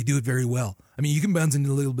Planet, and they do it very well. I mean, you can bounce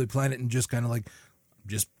into Little Big Planet and just kind of like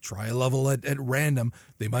just try a level at random.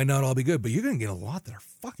 They might not all be good, but you're going to get a lot that are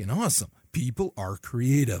fucking awesome. People are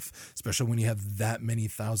creative, especially when you have that many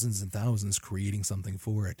thousands and thousands creating something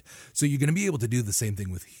for it. So you're going to be able to do the same thing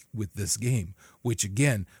with this game, which,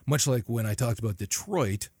 again, much like when I talked about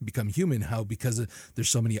Detroit Become Human, how because there's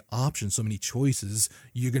so many options, so many choices,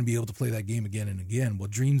 you're going to be able to play that game again and again. Well,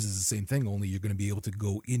 Dreams is the same thing, only you're going to be able to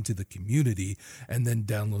go into the community and then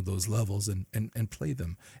download those levels and play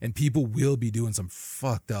them. And people will be doing some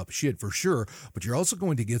fucked up shit for sure, but you're also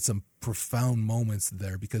going to get some profound moments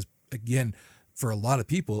there because, again, for a lot of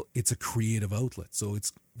people, it's a creative outlet. So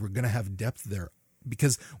we're going to have depth there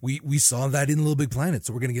because we saw that in Little Big Planet.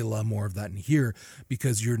 So we're going to get a lot more of that in here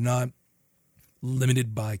because you're not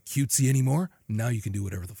limited by cutesy anymore. Now you can do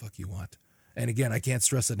whatever the fuck you want. And again, I can't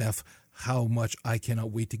stress enough how much I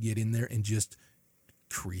cannot wait to get in there and just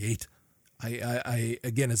create. I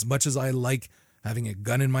again, as much as I like having a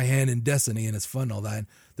gun in my hand in Destiny and it's fun and all that,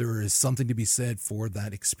 there is something to be said for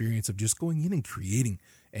that experience of just going in and creating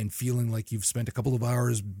and feeling like you've spent a couple of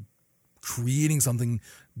hours creating something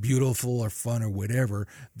beautiful or fun or whatever,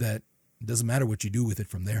 that doesn't matter what you do with it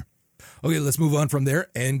from there. Okay, let's move on from there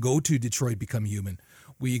and go to Detroit Become Human.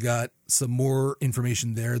 We got some more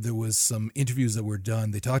information there. There was some interviews that were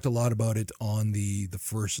done. They talked a lot about it on the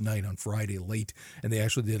first night on Friday late, and they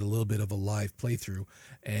actually did a little bit of a live playthrough.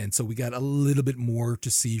 And so we got a little bit more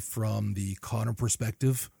to see from the Connor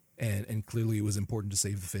perspective, and clearly it was important to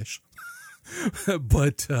save the fish.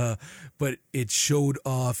 but it showed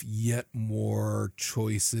off yet more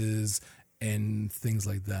choices and things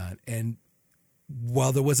like that. And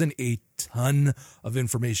while there wasn't a ton of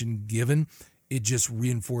information given, it just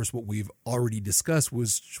reinforced what we've already discussed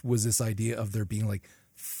was this idea of there being like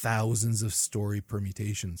thousands of story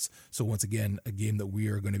permutations. So once again, a game that we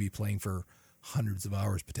are going to be playing for hundreds of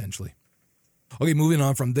hours potentially. Okay, moving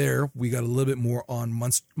on from there, we got a little bit more on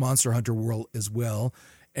Monster Hunter World as well.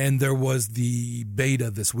 And there was the beta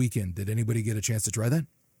this weekend. Did anybody get a chance to try that?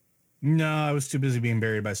 No, I was too busy being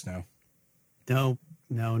buried by snow. No,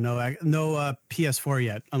 No PS4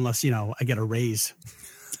 yet, unless I get a raise.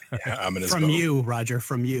 Yeah, I'm in his From boat. you, Roger.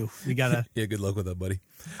 From you, we gotta. Yeah, good luck with that, buddy.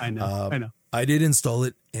 I know. I did install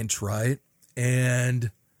it and try it,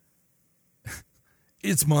 and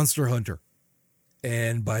it's Monster Hunter.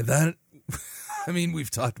 And by that, I mean,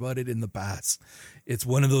 we've talked about it in the past. It's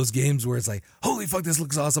one of those games where it's like, holy fuck, this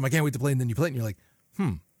looks awesome. I can't wait to play. And then you play it and you're like,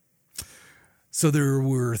 So there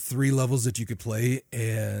were 3 levels that you could play,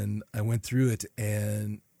 and I went through it,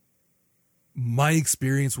 and my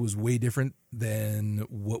experience was way different than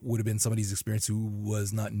what would have been somebody's experience who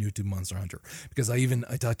was not new to Monster Hunter. Because I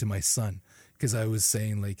talked to my son, because I was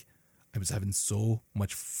saying, like, I was having so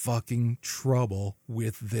much fucking trouble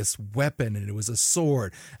with this weapon, and it was a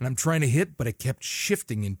sword, and I'm trying to hit, but it kept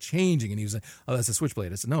shifting and changing. And he was like, "Oh, that's a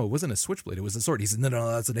switchblade." I said, "No, it wasn't a switchblade. It was a sword." He said,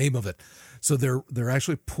 "No, that's the name of it." So they're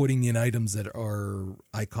actually putting in items that are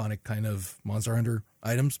iconic kind of Monster Hunter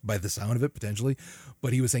items by the sound of it potentially.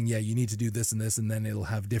 But he was saying, "Yeah, you need to do this and this, and then it'll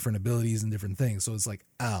have different abilities and different things." So it's like,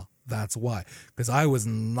 that's why. Because I was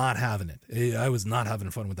not having it. I was not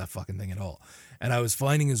having fun with that fucking thing at all. And I was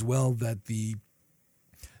finding as well that the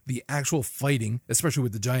actual fighting, especially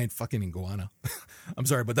with the giant fucking iguana, I'm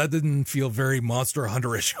sorry, but that didn't feel very Monster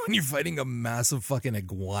Hunter-ish when you're fighting a massive fucking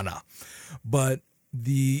iguana. But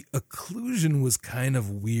the occlusion was kind of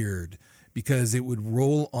weird because it would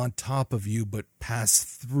roll on top of you but pass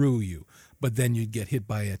through you. But then you'd get hit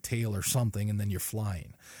by a tail or something, and then you're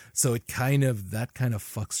flying. So that kind of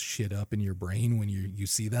fucks shit up in your brain when you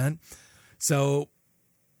see that. So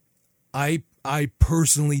I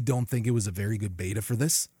personally don't think it was a very good beta for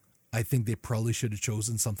this. I think they probably should have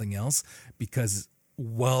chosen something else, because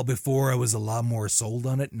while before I was a lot more sold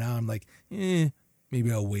on it, now I'm like,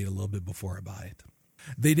 maybe I'll wait a little bit before I buy it.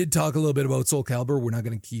 They did talk a little bit about Soul Calibur. We're not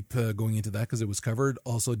going to keep going into that because it was covered.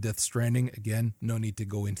 Also, Death Stranding. Again, no need to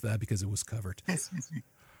go into that because it was covered.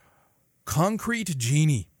 Concrete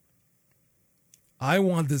Genie. I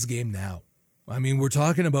want this game now. I mean, we're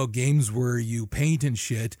talking about games where you paint and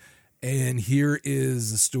shit, and here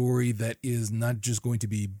is a story that is not just going to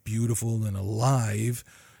be beautiful and alive,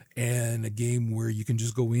 and a game where you can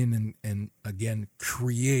just go in and again,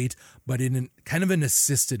 create, but in kind of an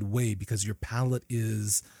assisted way, because your palette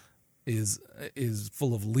is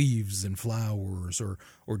full of leaves and flowers or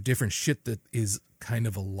different shit that is kind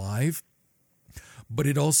of alive. But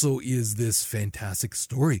it also is this fantastic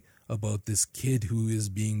story about this kid who is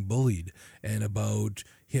being bullied, and about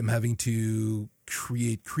him having to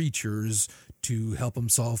create creatures to help him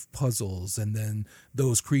solve puzzles. And then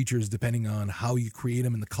those creatures, depending on how you create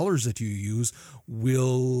them and the colors that you use,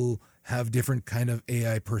 will have different kind of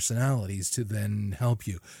AI personalities to then help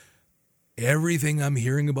you. Everything I'm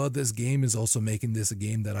hearing about this game is also making this a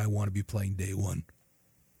game that I want to be playing day one.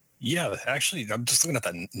 Yeah, actually, I'm just looking at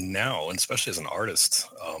that now, and especially as an artist.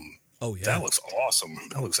 Oh, yeah. That looks awesome.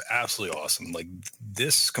 That looks absolutely awesome. Like,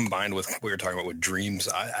 this combined with what we were talking about with Dreams,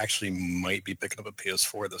 I actually might be picking up a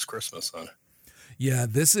PS4 this Christmas. Yeah,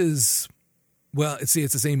 this is, well, see,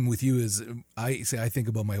 it's the same with you as I think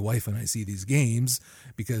about my wife when I see these games,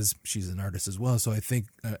 because she's an artist as well. So I think,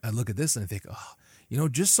 I look at this and I think,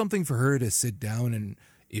 just something for her to sit down, and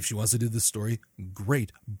if she wants to do the story,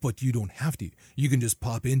 great, but you don't have to. You can just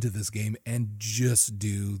pop into this game and just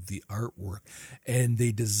do the artwork. And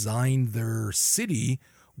they designed their city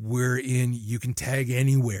wherein you can tag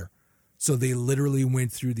anywhere. So they literally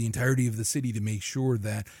went through the entirety of the city to make sure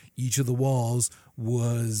that each of the walls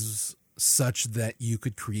was such that you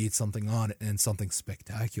could create something on it, and something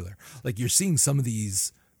spectacular. Like, you're seeing some of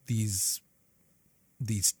these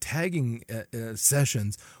tagging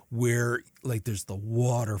sessions where, like, there's the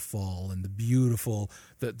waterfall and the beautiful,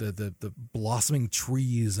 the blossoming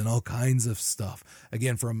trees and all kinds of stuff.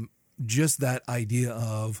 Again, from just that idea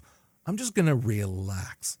of, I'm just going to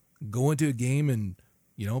relax, go into a game and,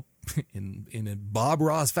 in a Bob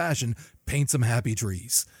Ross fashion, paint some happy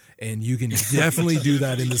trees. And you can definitely do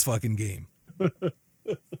that in this fucking game.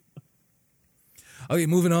 Okay,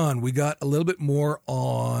 moving on. We got a little bit more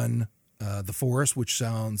on The Forest, which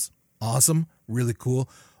sounds awesome, really cool.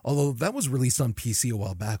 Although that was released on PC a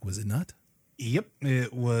while back, was it not? Yep,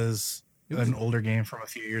 it was an older game from a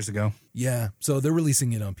few years ago. Yeah, so they're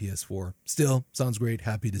releasing it on PS4. Still, sounds great.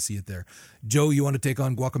 Happy to see it there. Joe, you want to take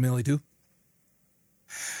on Guacamelee too?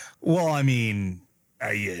 Well, I mean,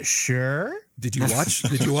 are you sure? Did you watch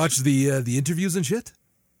the interviews and shit?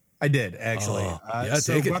 I did, actually.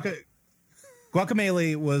 Take it.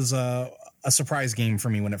 Guacamelee was a surprise game for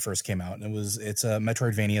me when it first came out. It's a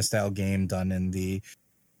Metroidvania style game done in the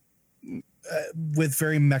with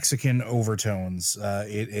very Mexican overtones.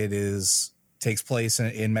 It is takes place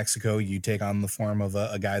in Mexico. You take on the form of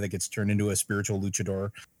a guy that gets turned into a spiritual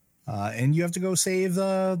luchador, and you have to go save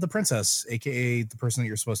the princess, aka the person that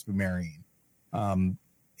you're supposed to be marrying.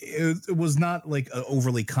 It was not like an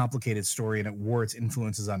overly complicated story, and it wore its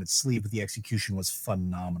influences on its sleeve, but the execution was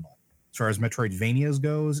phenomenal. As far as Metroidvanias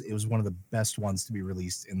goes, it was one of the best ones to be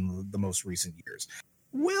released in the most recent years.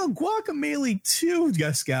 Well, Guacamelee 2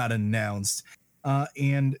 just got announced.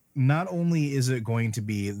 And not only is it going to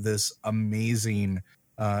be this amazing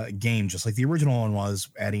game, just like the original one was,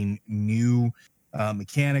 adding new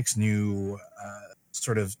mechanics, new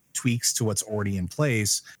sort of tweaks to what's already in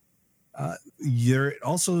place, you're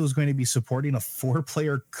also is going to be supporting a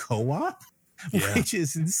 4-player co-op, which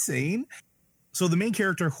is insane. So the main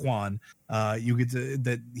character, Juan, you get to,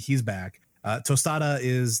 that he's back. Tostada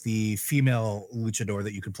is the female luchador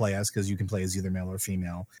that you can play as, because you can play as either male or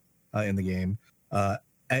female in the game.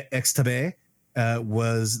 Extabe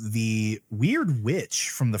was the weird witch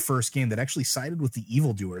from the first game that actually sided with the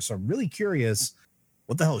evildoer. So I'm really curious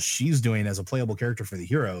what the hell she's doing as a playable character for the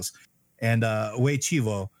heroes. And Wei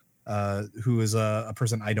Chivo, who is a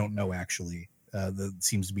person I don't know, actually, that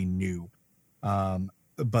seems to be new.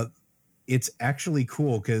 But it's actually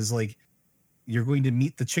cool because, like, you're going to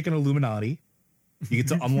meet the Chicken Illuminati. You get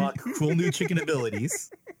to unlock cool new chicken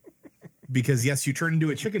abilities. Because, yes, you turn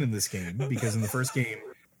into a chicken in this game. Because in the first game,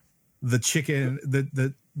 the chicken,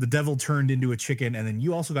 the devil turned into a chicken, and then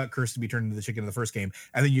you also got cursed to be turned into the chicken in the first game,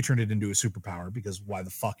 and then you turned it into a superpower, because why the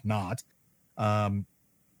fuck not?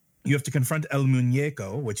 You have to confront El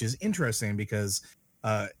Muñeco, which is interesting because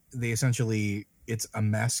they essentially, it's a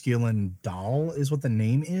masculine doll is what the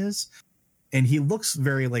name is. And he looks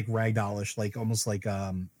very like ragdollish, like almost like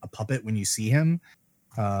a puppet when you see him.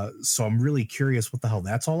 So I'm really curious what the hell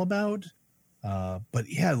that's all about. But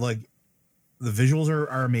yeah, like the visuals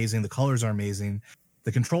are amazing. The colors are amazing.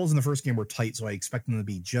 The controls in the first game were tight, so I expect them to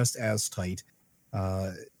be just as tight.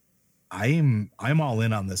 I'm all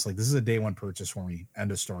in on this. Like, this is a day one purchase for me.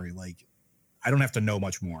 End of story. Like, I don't have to know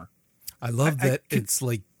much more. I love that it's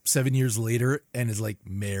like 7 years later and is like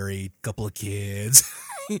married, couple of kids.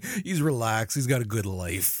 He's relaxed. He's got a good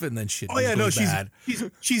life, and then shit. Oh yeah, no,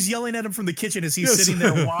 she's yelling at him from the kitchen as he's sitting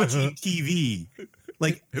there watching TV.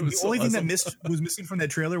 Like, the only thing that was missing from that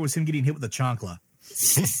trailer was him getting hit with a chancla.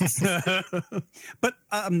 But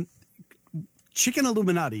Chicken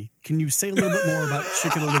Illuminati. Can you say a little bit more about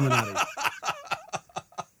Chicken Illuminati?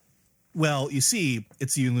 Well, you see,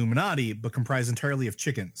 it's the Illuminati, but comprised entirely of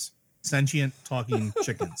chickens, sentient talking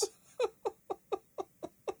chickens.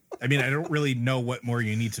 I mean, I don't really know what more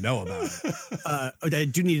you need to know about it. I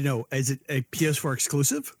do need to know, is it a PS4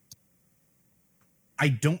 exclusive? I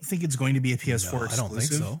don't think it's going to be a PS4 exclusive. I don't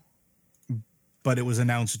think so. But it was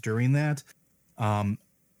announced during that.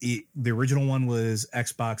 The original one was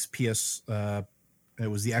Xbox PS. It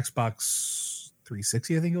was the Xbox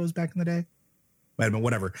 360, I think it was back in the day. But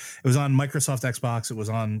whatever. It was on Microsoft Xbox. It was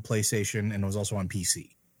on PlayStation, and it was also on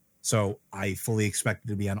PC. So I fully expect it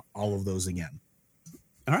to be on all of those again.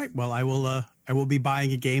 All right. Well, I will be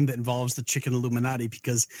buying a game that involves the Chicken Illuminati,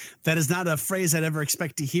 because that is not a phrase I'd ever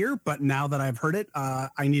expect to hear. But now that I've heard it, I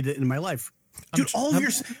need it in my life. Dude, all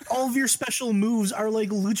of your special moves are like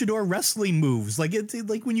luchador wrestling moves. Like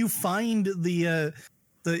like when you find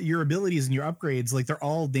your abilities and your upgrades, like they're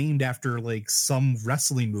all named after like some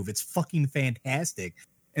wrestling move. It's fucking fantastic.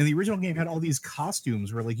 And the original game had all these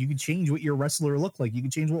costumes where like you could change what your wrestler looked like. You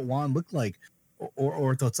could change what Juan looked like,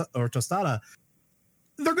 or Tostada.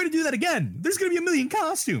 They're going to do that again. There's going to be a million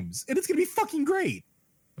costumes, and it's going to be fucking great.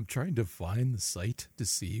 I'm trying to find the site to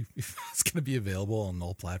see if it's going to be available on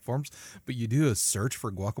all platforms, but you do a search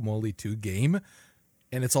for Guacamelee 2 game,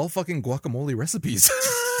 and it's all fucking guacamole recipes.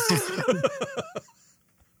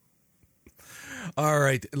 All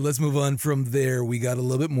right, let's move on from there. We got a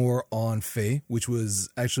little bit more on Faye, which was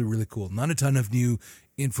actually really cool. Not a ton of new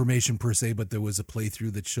information per se, but there was a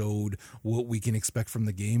playthrough that showed what we can expect from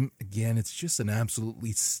the game. Again, it's just an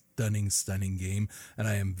absolutely stunning game, and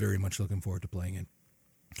I am very much looking forward to playing it.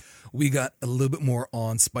 We got a little bit more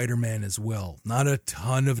on Spider-Man as well. Not a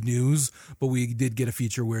ton of news, but we did get a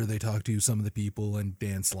feature where they talked to some of the people and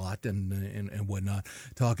Dan Slott and whatnot,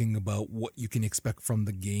 talking about what you can expect from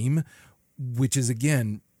the game, which is,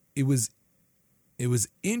 again, it was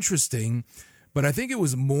interesting, but I think it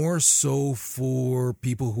was more so for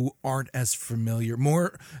people who aren't as familiar,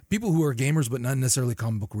 more people who are gamers but not necessarily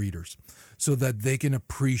comic book readers, so that they can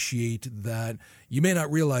appreciate that you may not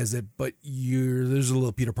realize it, but there's a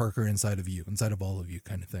little Peter Parker inside of you, inside of all of you,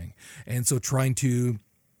 kind of thing. And so trying to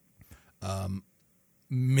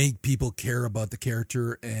make people care about the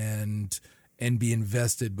character and and be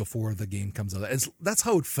invested before the game comes out. That's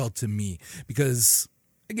how it felt to me, because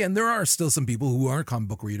again, there are still some people who aren't comic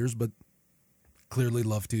book readers, but clearly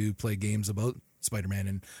love to play games about Spider-Man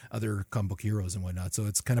and other comic book heroes and whatnot. So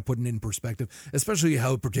it's kind of putting it in perspective, especially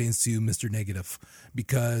how it pertains to Mr. Negative.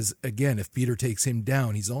 Because again, if Peter takes him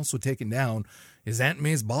down, he's also taken down his Aunt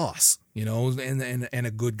May's boss, you know, and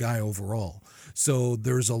a good guy overall. So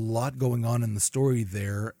there's a lot going on in the story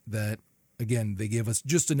there that, again, they gave us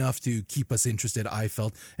just enough to keep us interested, I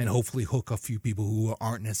felt, and hopefully hook a few people who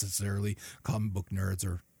aren't necessarily comic book nerds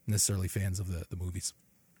or necessarily fans of the movies.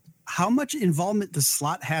 How much involvement does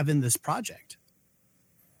Slott have in this project?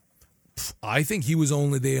 I think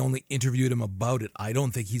they only interviewed him about it. I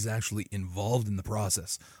don't think he's actually involved in the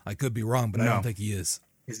process. I could be wrong, but I don't think he is.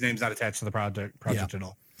 His name's not attached to the project at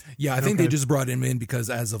all. Yeah, I think they just brought him in because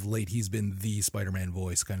as of late, he's been the Spider-Man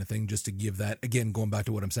voice kind of thing, just to give that, again, going back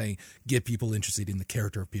to what I'm saying, get people interested in the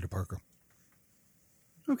character of Peter Parker.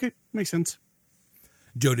 Okay, makes sense.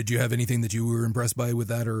 Joe, did you have anything that you were impressed by with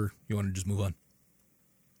that, or you want to just move on?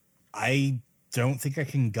 I don't think I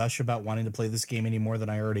can gush about wanting to play this game any more than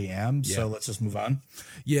I already am, so let's just move on.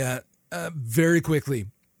 Yeah, very quickly,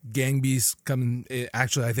 Gang Beasts coming.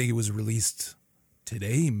 Actually, I think it was released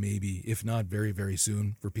today, maybe, if not very, very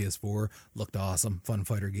soon for PS4. Looked awesome. Fun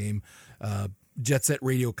fighter game. Jet Set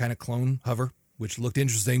Radio kind of clone hover, which looked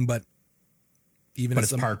interesting, but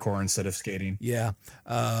it's parkour instead of skating. Yeah.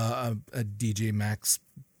 A DJ Max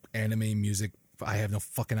anime music, I have no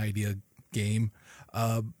fucking idea, game.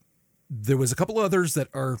 There was a couple others that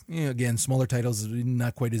are, again, smaller titles,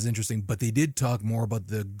 not quite as interesting, but they did talk more about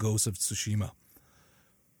the Ghost of Tsushima.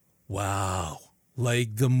 Wow.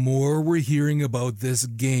 Like, the more we're hearing about this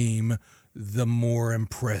game, the more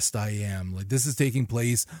impressed I am. Like, this is taking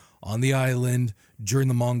place on the island during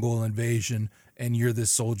the Mongol invasion, and you're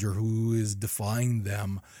this soldier who is defying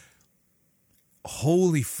them.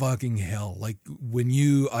 Holy fucking hell. Like, when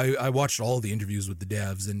I watched all the interviews with the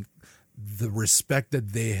devs, and the respect that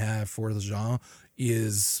they have for the genre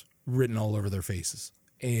is written all over their faces.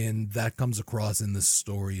 And that comes across in this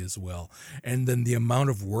story as well. And then the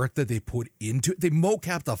amount of work that they put into it, they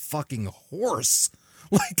mocapped a fucking horse.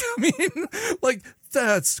 Like, I mean, like,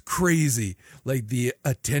 that's crazy. Like, the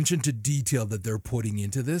attention to detail that they're putting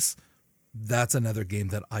into this, that's another game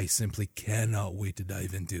that I simply cannot wait to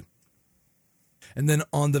dive into. And then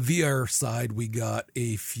on the VR side, we got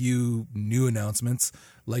a few new announcements,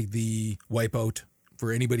 like the Wipeout.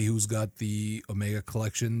 For anybody who's got the Omega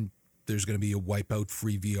Collection, there's going to be a Wipeout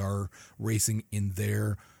free VR racing in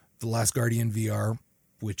there. The Last Guardian VR,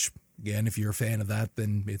 which, again, if you're a fan of that,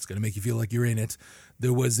 then it's going to make you feel like you're in it.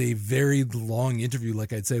 There was a very long interview,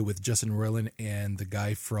 like I'd say, with Justin Roiland and the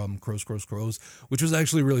guy from Crows, which was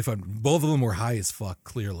actually really fun. Both of them were high as fuck,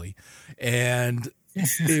 clearly. And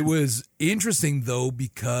it was interesting, though,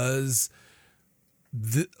 because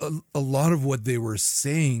a lot of what they were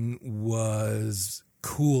saying was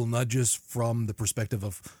cool, not just from the perspective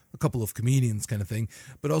of a couple of comedians kind of thing,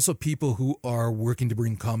 but also people who are working to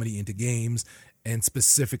bring comedy into games and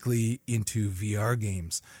specifically into VR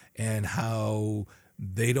games, and how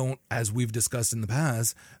they don't, as we've discussed in the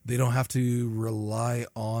past, they don't have to rely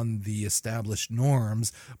on the established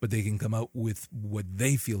norms, but they can come out with what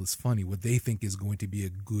they feel is funny, what they think is going to be a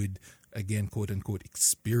good, again, quote unquote,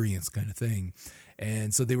 experience kind of thing.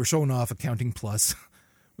 And so they were showing off Accounting Plus,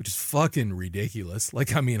 which is fucking ridiculous.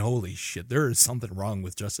 Like, I mean, holy shit, there is something wrong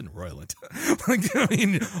with Justin Roiland. Like, I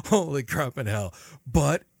mean, holy crap in hell.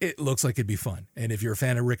 But it looks like it'd be fun. And if you're a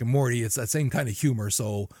fan of Rick and Morty, it's that same kind of humor.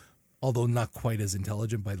 So, although not quite as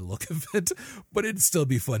intelligent by the look of it, but it'd still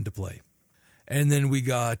be fun to play. And then we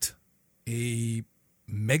got a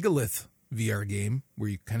Megalith VR game where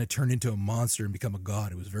you kind of turn into a monster and become a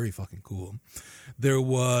god. It was very fucking cool. There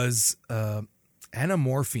was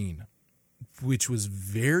Anamorphine, which was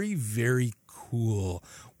very, very cool,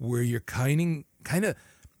 where you're kind of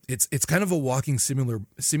it's kind of a walking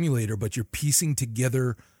simulator, but you're piecing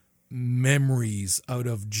together memories out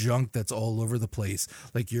of junk that's all over the place.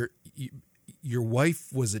 Like your wife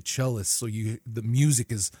was a cellist, so the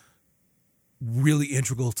music is really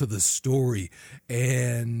integral to the story,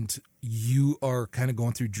 and you are kind of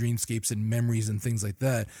going through dreamscapes and memories and things like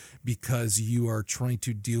that because you are trying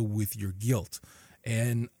to deal with your guilt.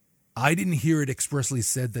 And I didn't hear it expressly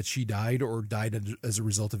said that she died or died as a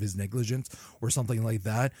result of his negligence or something like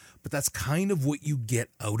that, but that's kind of what you get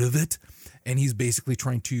out of it. And he's basically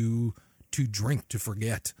trying to drink to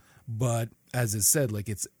forget. But as is said, like,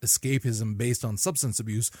 it's escapism based on substance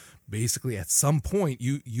abuse. Basically, at some point,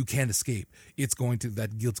 you can't escape.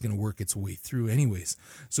 That guilt's going to work its way through anyways.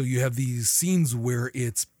 So you have these scenes where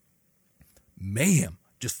it's mayhem.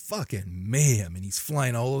 just fucking mayhem, and he's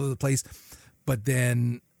flying all over the place. But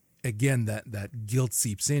then again, that guilt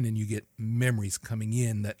seeps in, and you get memories coming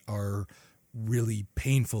in that are really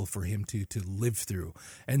painful for him to live through.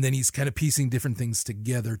 And then he's kind of piecing different things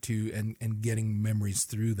together and getting memories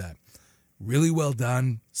through that. Really well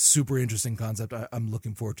done. Super interesting concept. I'm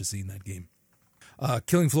looking forward to seeing that game.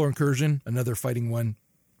 Killing Floor Incursion, another fighting one.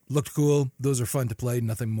 Looked cool. Those are fun to play.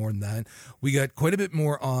 Nothing more than that. We got quite a bit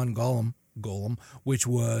more on Golem, which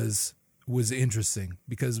was interesting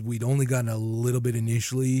because we'd only gotten a little bit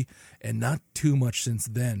initially and not too much since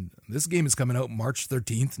then. This game is coming out March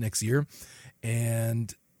 13th next year,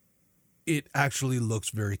 and it actually looks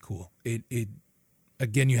very cool. It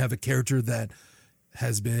again, you have a character that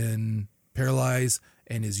has been paralyzed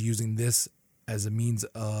and is using this as a means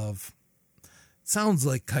of, sounds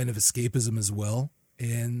like kind of escapism as well.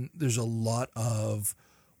 And there's a lot of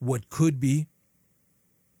what could be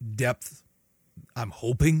depth, I'm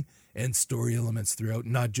hoping, and story elements throughout,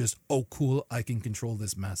 not just, oh, cool, I can control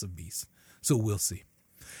this massive beast. So we'll see.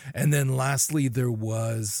 And then lastly, there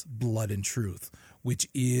was Blood and Truth, which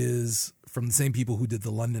is from the same people who did the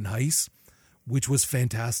London Heist, which was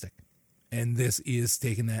fantastic. And this is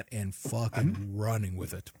taking that and fucking running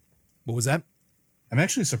with it. What was that? I'm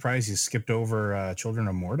actually surprised you skipped over Children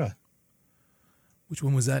of Morta. Which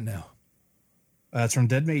one was that now? It's from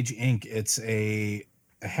Dead Mage Inc. It's a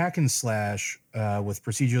hack and slash with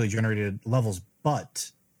procedurally generated levels, but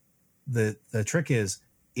the trick is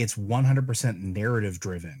it's 100% narrative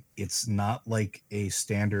driven. It's not like a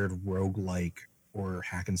standard roguelike or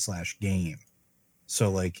hack and slash game. So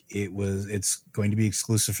like it's going to be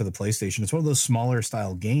exclusive for the PlayStation. It's one of those smaller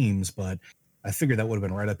style games, but I figured that would have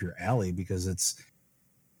been right up your alley because it's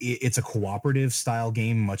a cooperative style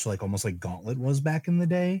game, much like almost like Gauntlet was back in the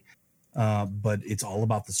day. But it's all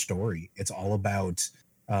about the story. It's all about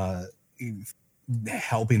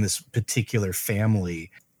helping this particular family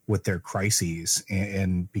with their crises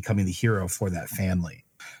and becoming the hero for that family.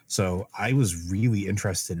 So I was really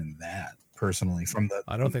interested in that personally.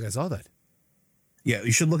 I don't think I saw that. Yeah,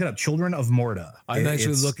 you should look it up. Children of Morta. I'm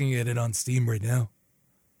actually looking at it on Steam right now.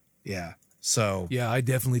 Yeah. So yeah, I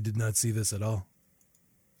definitely did not see this at all.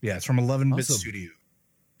 Yeah, it's from 11-Bit Awesome. Studio.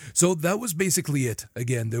 So that was basically it.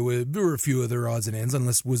 Again, there were a few other odds and ends.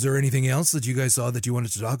 Unless, was there anything else that you guys saw that you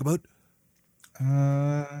wanted to talk about?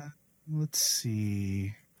 Let's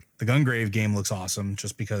see. The Gungrave game looks awesome,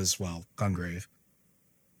 just because, well, Gungrave.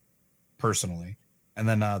 Personally, and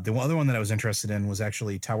then the other one that I was interested in was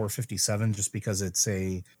actually Tower 57, just because it's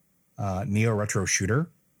a neo retro shooter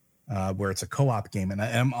where it's a co-op game, and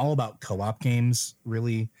I'm all about co-op games.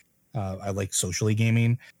 Really, I like socially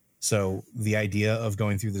gaming. So the idea of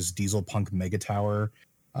going through this diesel punk mega tower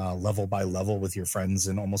level by level with your friends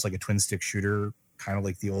and almost like a twin stick shooter, kind of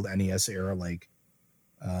like the old NES era, like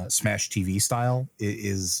Smash TV style,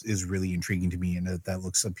 is really intriguing to me. And that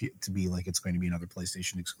looks to be like it's going to be another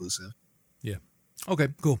PlayStation exclusive. Yeah. Okay,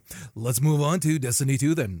 cool. Let's move on to Destiny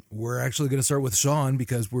 2 then. We're actually going to start with Sean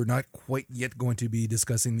because we're not quite yet going to be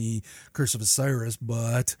discussing the Curse of Osiris,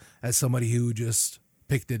 but as somebody who just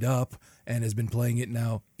picked it up and has been playing it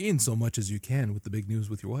now in so much as you can with the big news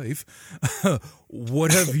with your wife,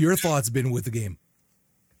 what have your thoughts been with the game?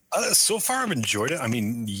 So far, I've enjoyed it. I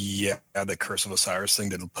mean, yeah, the Curse of Osiris thing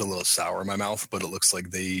did put a little sour in my mouth, but it looks like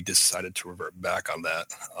they decided to revert back on that.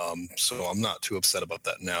 So I'm not too upset about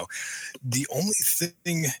that now. The only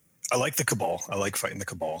thing, I like the Cabal. I like fighting the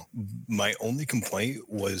Cabal. My only complaint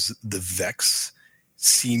was the Vex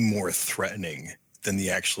seem more threatening than the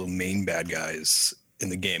actual main bad guys in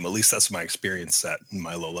the game. At least that's my experience at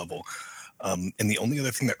my low level. And the only other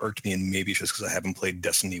thing that irked me, and maybe it's just because I haven't played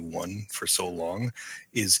Destiny 1 for so long,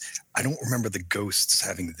 is I don't remember the ghosts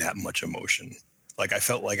having that much emotion. Like I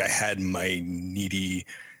felt like I had my needy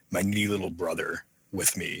little brother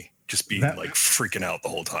with me, just being like freaking out the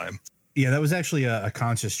whole time. Yeah, that was actually a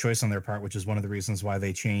conscious choice on their part, which is one of the reasons why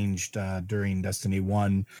they changed during Destiny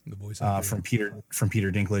 1 from Peter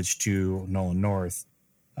Dinklage to Nolan North.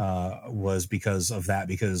 Was because of that,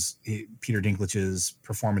 because Peter Dinklage's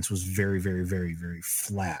performance was very, very, very, very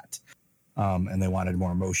flat, and they wanted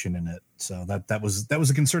more emotion in it. So that was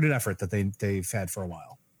a concerted effort that they've had for a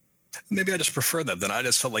while. Maybe I just prefer that. Then I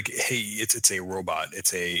just felt like, hey, it's a robot,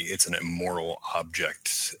 it's an immortal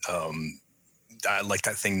object. I like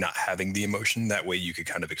that thing not having the emotion. That way, you could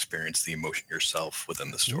kind of experience the emotion yourself within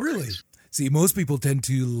the story. Really? See, most people tend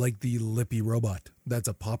to like the lippy robot. That's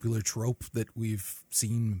a popular trope that we've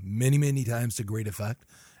seen many, many times to great effect.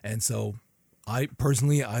 And so I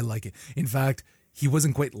personally like it. In fact, he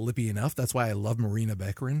wasn't quite lippy enough. That's why I love Marina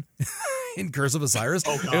Baccarin in Curse of Osiris.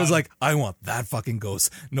 Oh, It was like, I want that fucking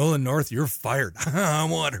ghost. Nolan North, you're fired. I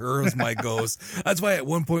want her as my ghost. That's why at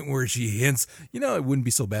one point where she hints, it wouldn't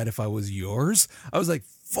be so bad if I was yours. I was like,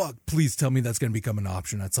 fuck, please tell me that's going to become an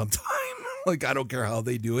option at some time. Like, I don't care how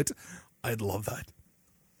they do it. I'd love that.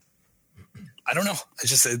 I don't know. I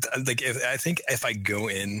just like I think if I go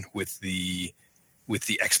in with the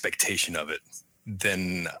expectation of it,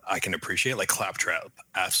 then I can appreciate like Claptrap.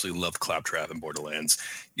 Absolutely loved Claptrap in Borderlands.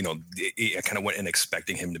 I kind of went in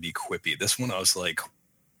expecting him to be quippy. This one I was like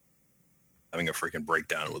having a freaking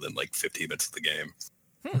breakdown within like 15 minutes of the game.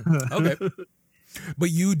 Okay.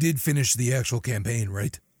 But you did finish the actual campaign,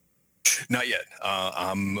 right? Not yet.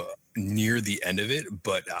 I'm near the end of it,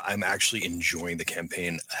 but I'm actually enjoying the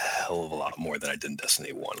campaign a hell of a lot more than I did in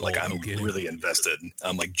Destiny 1. Like, I'm really invested.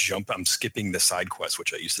 I'm skipping the side quests,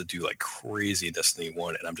 which I used to do like crazy in Destiny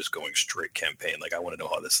 1, and I'm just going straight campaign. Like, I want to know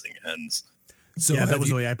how this thing ends. So yeah, that was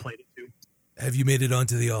the way I played it too. Have you made it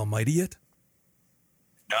onto the Almighty yet?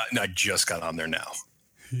 I just got on there now.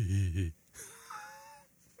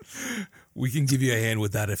 We can give you a hand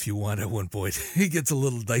with that if you want at one point. It gets a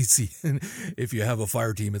little dicey. And if you have a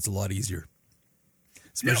fire team, it's a lot easier.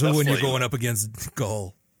 Especially when you're going up against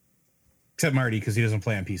Gaul. Except Marty, because he doesn't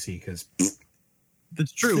play on PC. Because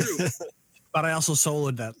that's true. But I also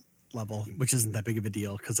soloed that level, which isn't that big of a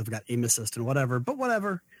deal because I've got aim assist and whatever. But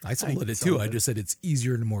whatever. I soloed it too. I just said it's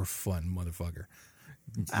easier and more fun, motherfucker.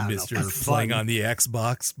 Mr. playing on the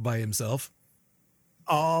Xbox by himself.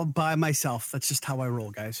 All by myself. That's just how I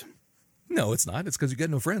roll, guys. No, it's not. It's because you got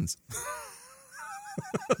no friends.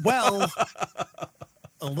 Well,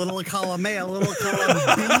 a little column A, a little column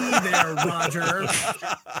B there, Roger.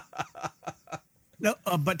 No,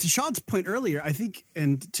 but to Sean's point earlier, I think,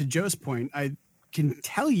 and to Joe's point, I can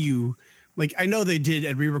tell you, like, I know they did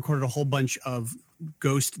and re-recorded a whole bunch of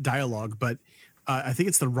Ghost dialogue, but I think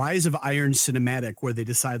it's the Rise of Iron cinematic where they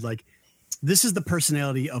decide, like, this is the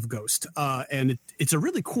personality of Ghost. And it's a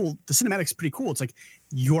really cool, the cinematic's pretty cool. It's like,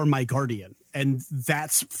 you're my guardian. And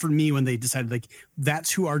that's for me when they decided, like,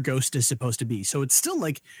 that's who our Ghost is supposed to be. So it's still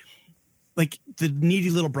like the needy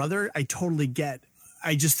little brother, I totally get.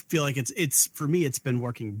 I just feel like it's for me, it's been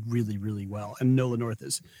working really, really well. And Nolan North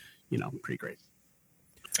is, pretty great.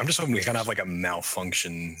 I'm just hoping we kind of have like a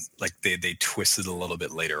malfunction, like they twisted a little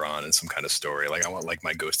bit later on in some kind of story. Like, I want like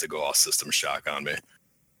my Ghost to go all System Shock on me.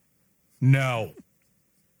 No.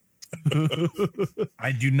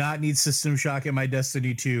 I do not need System Shock in my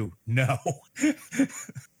Destiny 2. No.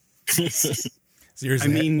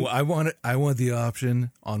 Seriously, I want the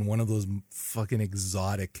option on one of those fucking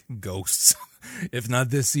exotic ghosts. If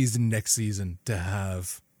not this season, next season, to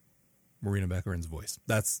have Marina Baccarin's voice.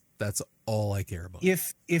 That's all I care about.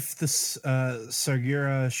 If the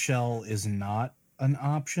Sargeras shell is not an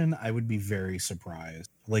option, I would be very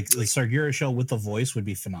surprised. Like Sargeras shell with the voice would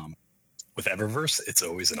be phenomenal. With Eververse, it's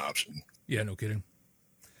always an option. Yeah, no kidding.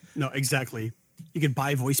 No, exactly. You could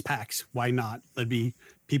buy voice packs. Why not?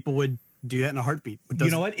 People would do that in a heartbeat. You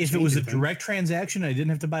know what? If it was a direct transaction, I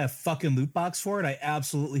didn't have to buy a fucking loot box for it, I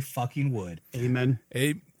absolutely fucking would. Amen.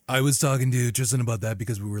 Hey, I was talking to Tristan about that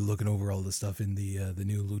because we were looking over all the stuff in the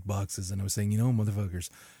new loot boxes, and I was saying, motherfuckers,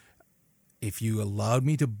 if you allowed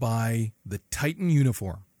me to buy the Titan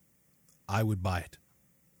uniform, I would buy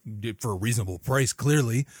it for a reasonable price,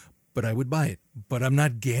 clearly. But I would buy it. But I'm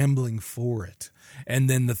not gambling for it. And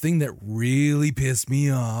then the thing that really pissed me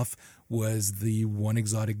off was the one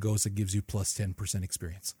exotic ghost that gives you plus 10%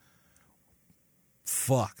 experience.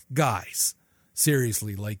 Fuck, guys.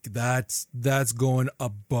 Seriously, like that's going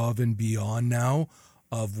above and beyond now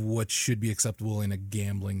of what should be acceptable in a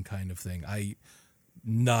gambling kind of thing. I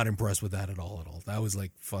not impressed with that at all. That was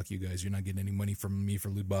like, fuck you guys. You're not getting any money from me for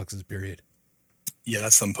loot boxes, period. Yeah,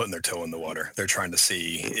 that's them putting their toe in the water. They're trying to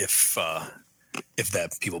see if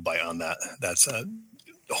that people bite on that. That's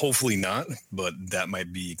hopefully not, but that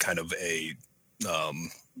might be kind of a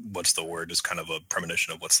what's the word? Just kind of a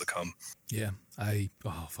premonition of what's to come. Yeah,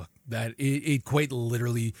 fuck that. It quite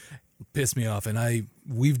literally pissed me off, and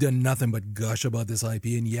we've done nothing but gush about this IP,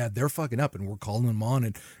 and yeah, they're fucking up, and we're calling them on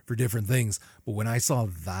it for different things. But when I saw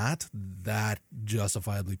that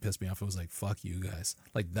justifiably pissed me off. It was like, fuck you guys.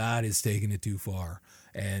 Like, that is taking it too far.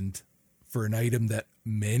 And for an item that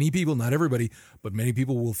many people, not everybody, but many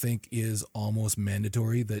people will think is almost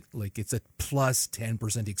mandatory, that like it's a plus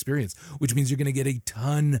 10% experience, which means you're going to get a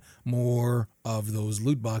ton more of those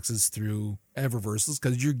loot boxes through Eververses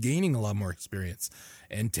because you're gaining a lot more experience.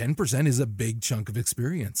 And 10% is a big chunk of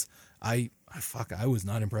experience. I was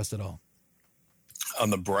not impressed at all. On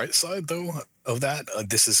the bright side, though, of that,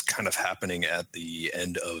 this is kind of happening at the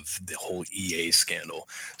end of the whole EA scandal.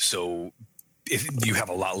 So if you have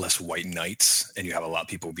a lot less white knights and you have a lot of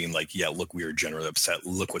people being like, yeah, look, we are generally upset.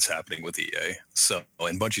 Look what's happening with EA. So,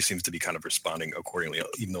 and Bungie seems to be kind of responding accordingly,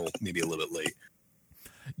 even though maybe a little bit late.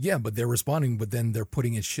 Yeah, but they're responding, but then they're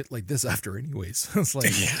putting in shit like this after anyways. It's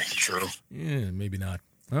like, yeah, true. Yeah, maybe not.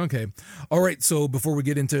 Okay. All right. So before we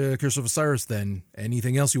get into Curse of Osiris, then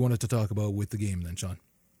anything else you wanted to talk about with the game then, Sean?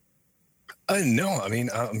 No, I mean,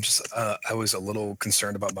 I was a little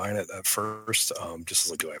concerned about buying it at first. Just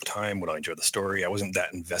like, do I have time? Would I enjoy the story? I wasn't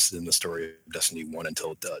that invested in the story of Destiny 1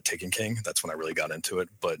 until Taken King. That's when I really got into it.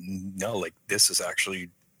 But no, like this is actually,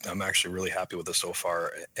 I'm actually really happy with this so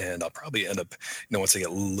far. And I'll probably end up, once I get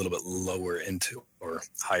a little bit lower into or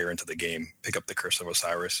higher into the game, pick up the Curse of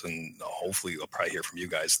Osiris. And hopefully I'll probably hear from you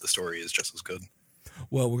guys. The story is just as good.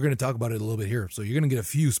 Well, we're going to talk about it a little bit here. So you're going to get a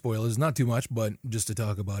few spoilers, not too much, but just to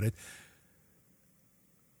talk about it.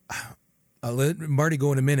 I'll let Marty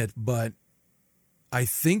go in a minute, but I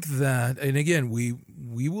think that, and again, we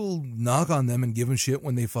will knock on them and give them shit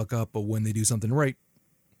when they fuck up, but when they do something right,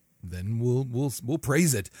 then we'll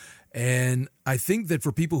praise it. And I think that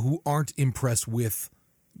for people who aren't impressed with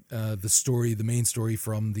the story, the main story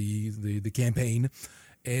from the campaign,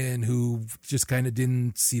 and who just kind of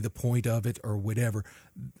didn't see the point of it or whatever,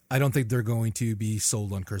 I don't think they're going to be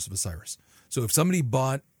sold on Curse of Osiris. So if somebody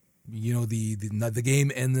bought the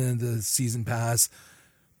game and then the season pass,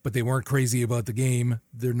 but they weren't crazy about the game,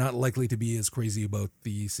 they're not likely to be as crazy about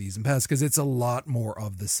the season pass because it's a lot more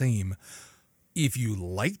of the same. If you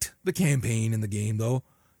liked the campaign in the game, though,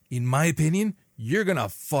 in my opinion, you're going to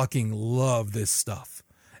fucking love this stuff.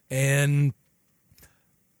 And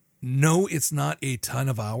no, it's not a ton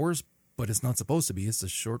of hours, but it's not supposed to be. It's a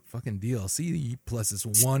short fucking DLC, plus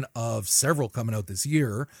it's one of several coming out this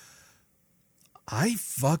year. I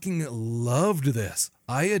fucking loved this.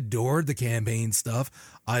 I adored the campaign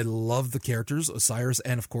stuff. I loved the characters. Osiris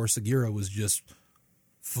and, of course, Sagira was just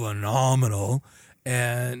phenomenal.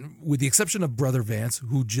 And with the exception of Brother Vance,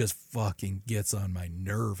 who just fucking gets on my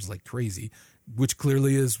nerves like crazy, which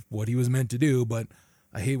clearly is what he was meant to do, but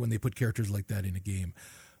I hate when they put characters like that in a game.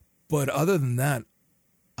 But other than that,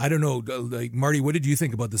 I don't know. Like, Marty, what did you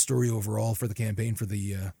think about the story overall for the campaign for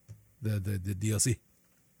the DLC?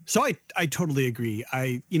 So I totally agree.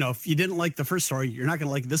 If you didn't like the first story, you're not going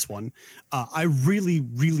to like this one. I really,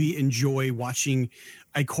 really enjoy watching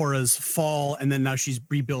Ikora's fall, and then now she's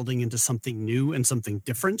rebuilding into something new and something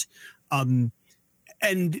different. And,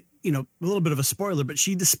 a little bit of a spoiler, but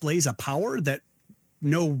she displays a power that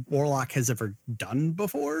no warlock has ever done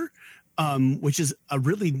before, which is a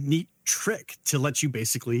really neat trick to let you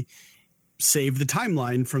basically save the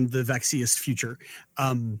timeline from the Vexious future.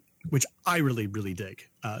 Which I really, really dig.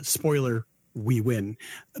 Spoiler, we win.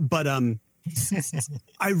 But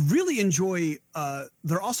I really enjoy,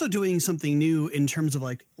 they're also doing something new in terms of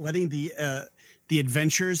like letting the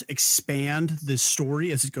adventures expand the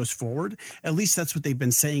story as it goes forward. At least that's what they've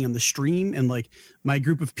been saying on the stream. And like my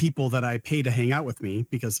group of people that I pay to hang out with me,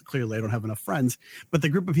 because clearly I don't have enough friends, but the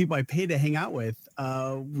group of people I pay to hang out with,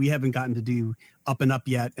 we haven't gotten to do Up and Up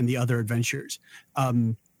yet and the other adventures.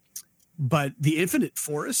 But the Infinite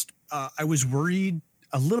Forest, I was worried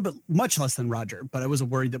a little bit, much less than Roger, but I was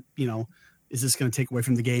worried that, is this going to take away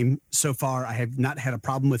from the game? So far, I have not had a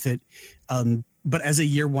problem with it. But as a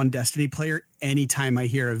year one Destiny player, anytime I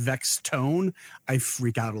hear a Vex tone, I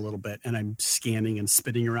freak out a little bit and I'm scanning and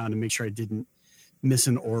spitting around to make sure I didn't miss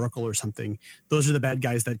an oracle or something. Those are the bad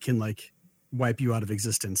guys that can like wipe you out of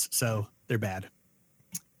existence. So they're bad.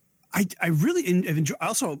 I really enjoy.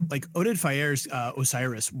 Also, like Oded Fayer's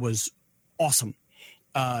Osiris was awesome.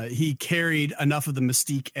 He carried enough of the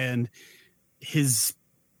mystique, and his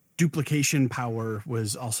duplication power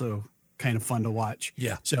was also kind of fun to watch.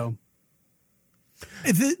 Yeah. So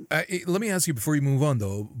let me ask you before you move on,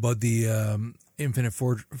 though, about the Infinite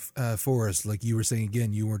Forest. Like you were saying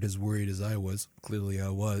again, you weren't as worried as I was. Clearly I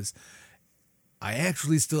was. I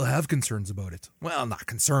actually still have concerns about it. Well, not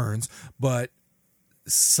concerns, but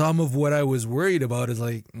some of what I was worried about is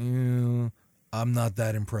like, I'm not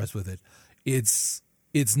that impressed with it. It's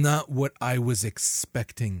not what I was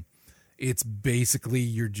expecting. It's basically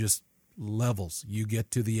you're just levels. You get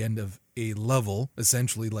to the end of a level,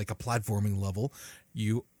 essentially like a platforming level.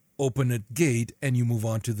 You open a gate and you move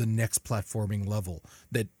on to the next platforming level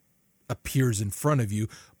that appears in front of you,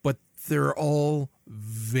 but they're all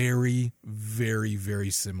very, very, very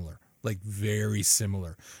similar. Like very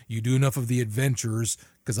similar. You do enough of the adventures,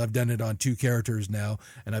 because I've done it on 2 characters now,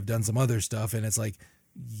 and I've done some other stuff, and it's like,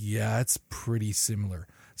 yeah, it's pretty similar.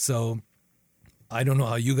 So I don't know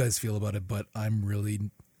how you guys feel about it, but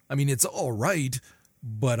it's all right,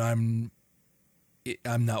 but I'm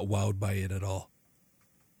not wowed by it at all.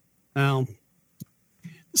 Well,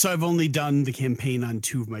 So I've only done the campaign on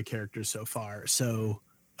 2 of my characters so far. So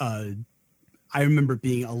I remember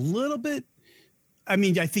being a little bit, I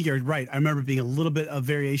mean, I think you're right. I remember being a little bit of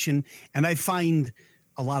variation, and I find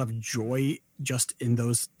a lot of joy just in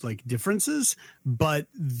those like differences, but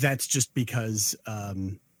that's just because,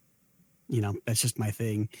 that's just my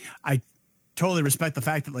thing. I totally respect the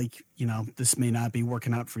fact that like, this may not be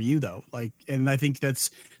working out for you though. Like, and I think that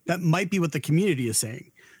might be what the community is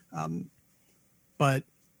saying. But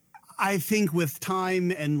I think with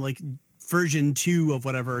time and like version 2 of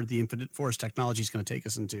whatever the Infinite Forest technology is going to take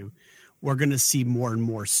us into, we're going to see more and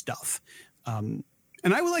more stuff. And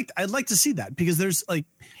I'd like to see that, because there's like,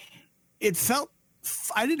 it felt,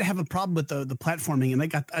 I didn't have a problem with the platforming,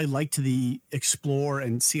 and I liked the explore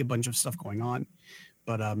and see a bunch of stuff going on.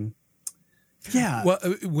 But yeah. Well,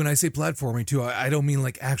 when I say platforming too, I don't mean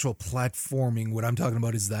like actual platforming. What I'm talking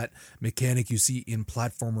about is that mechanic you see in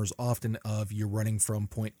platformers often of you're running from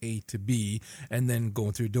point A to B and then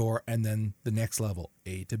going through a door and then the next level,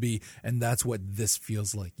 A to B. And that's what this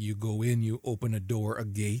feels like. You go in, you open a door, a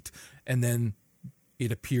gate, and then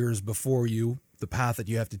it appears before you, the path that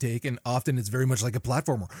you have to take. And often it's very much like a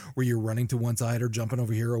platformer where you're running to one side or jumping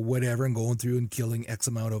over here or whatever and going through and killing X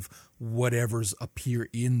amount of whatever's appear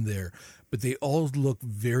in there. But they all look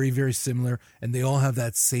very, very similar, and they all have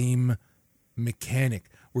that same mechanic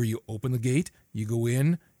where you open the gate, you go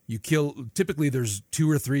in, you kill. Typically there's 2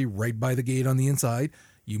 or 3 right by the gate on the inside.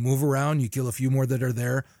 You move around, you kill a few more that are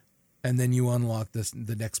there, and then you unlock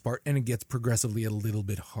the next part, and it gets progressively a little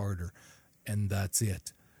bit harder. And that's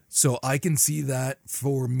it. So I can see that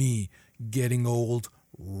for me getting old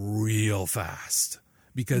real fast,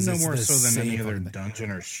 because no it's more the so than any same other fucking thing.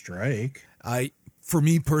 dungeon or strike. For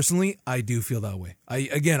me personally, I do feel that way.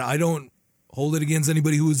 I don't hold it against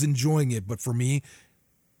anybody who is enjoying it, but for me,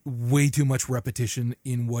 way too much repetition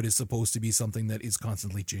in what is supposed to be something that is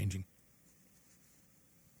constantly changing.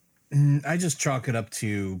 I just chalk it up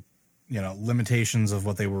to, limitations of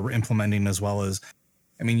what they were implementing, as well as,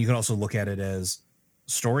 I mean, you could also look at it as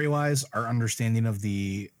story-wise, our understanding of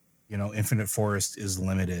the, Infinite Forest is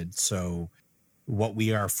limited. So what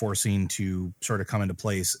we are forcing to sort of come into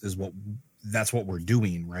place is that's what we're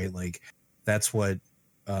doing, right? Like that's what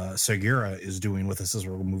Segura is doing with us as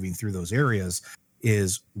we're moving through those areas,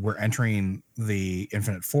 is we're entering the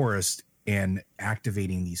Infinite Forest and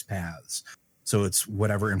activating these paths. So it's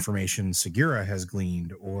whatever information Segura has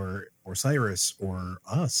gleaned, or Cyrus, or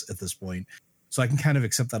us at this point. So I can kind of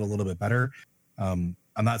accept that a little bit better. I'm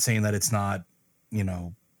not saying that it's not,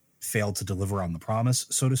 failed to deliver on the promise,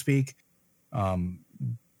 so to speak.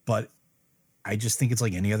 But I just think it's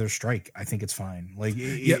like any other strike. I think it's fine. Like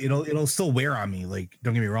it'll still wear on me. Like,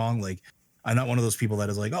 don't get me wrong. Like, I'm not one of those people that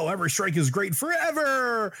is like, oh, every strike is great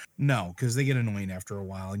forever. No, because they get annoying after a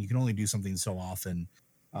while, and you can only do something so often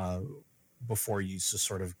before you just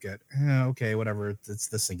sort of get, okay, whatever, it's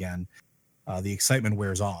this again. The excitement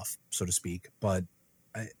wears off, so to speak. But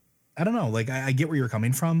I don't know. Like, I get where you're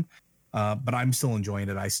coming from. But I'm still enjoying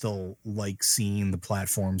it. I still like seeing the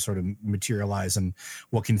platform sort of materialize and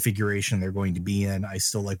what configuration they're going to be in. I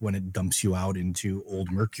still like when it dumps you out into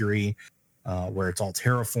Old Mercury, where it's all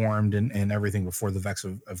terraformed and everything before the Vex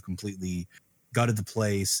have completely gutted the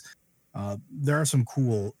place. There are some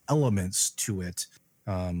cool elements to it.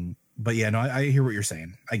 But yeah, no, I hear what you're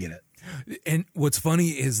saying. I get it. And what's funny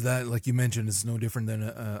is that, like you mentioned, it's no different than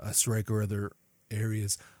a strike or other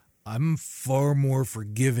areas. I'm far more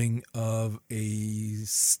forgiving of a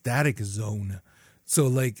static zone. So,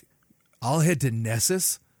 like, I'll head to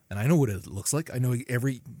Nessus, and I know what it looks like. I know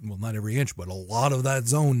not every inch, but a lot of that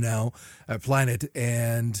zone now at Planet,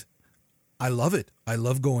 and I love it. I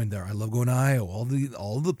love going there. I love going to Io.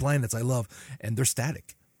 All the planets I love, and they're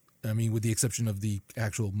static. I mean, with the exception of the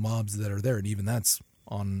actual mobs that are there, and even that's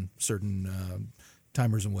on certain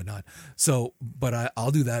timers and whatnot. So, but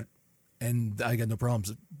I'll do that, and I got no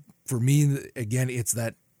problems. For me, again, it's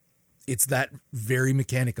that very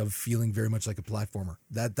mechanic of feeling very much like a platformer.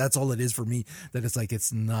 That's all it is for me. That it's like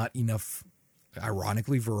it's not enough,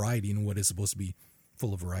 ironically, variety in what is supposed to be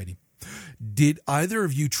full of variety. Did either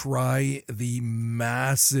of you try the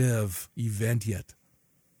massive event yet?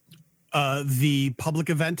 The public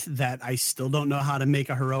event that I still don't know how to make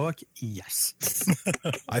a heroic. Yes.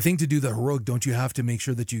 I think to do the heroic, don't you have to make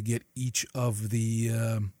sure that you get each of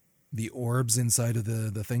the orbs inside of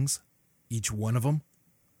the things, each one of them?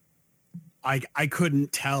 I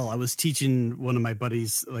couldn't tell. I was teaching one of my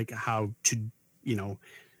buddies like how to,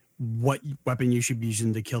 what weapon you should be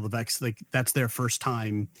using to kill the Vex. Like that's their first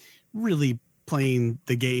time really playing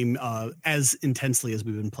the game as intensely as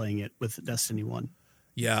we've been playing it with Destiny 1.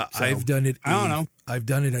 Yeah, So, I've done it. I don't know. I've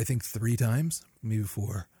done it, I think, 3 times, maybe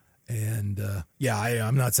 4. And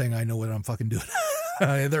I'm not saying I know what I'm fucking doing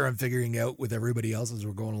either. I'm figuring out with everybody else as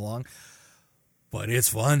we're going along, but it's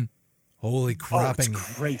fun. Holy crapping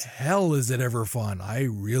great. Hell, is it ever fun. I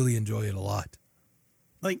really enjoy it a lot.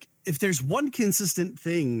 Like, if there's one consistent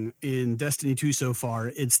thing in Destiny 2 so far,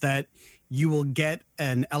 it's that you will get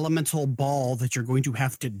an elemental ball that you're going to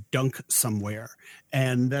have to dunk somewhere.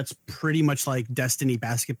 And that's pretty much like Destiny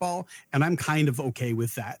basketball. And I'm kind of okay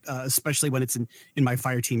with that, especially when it's in my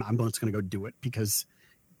fire team. I'm just going to go do it because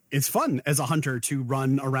it's fun as a hunter to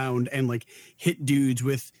run around and like hit dudes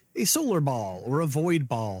with a solar ball or a void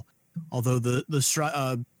ball. Although the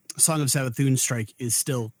Song of Savathûn strike is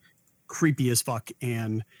still creepy as fuck,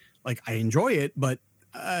 and like I enjoy it, but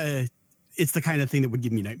it's the kind of thing that would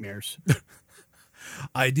give me nightmares.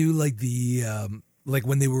 I do like the like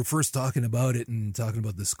when they were first talking about it and talking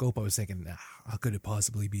about the scope, I was thinking, how could it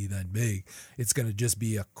possibly be that big? It's going to just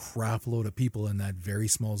be a crap load of people in that very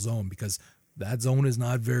small zone, because that zone is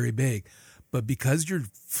not very big. But because you're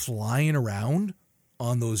flying around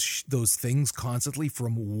on those things constantly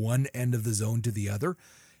from one end of the zone to the other,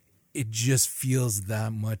 it just feels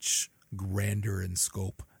that much grander in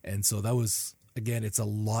scope. And so that was, again, it's a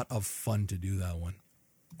lot of fun to do that one.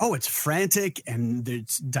 Oh, it's frantic and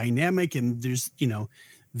it's dynamic and there's,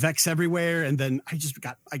 Vex everywhere. And then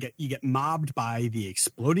you get mobbed by the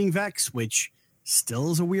exploding Vex, which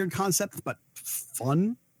still is a weird concept, but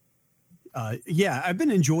fun. I've been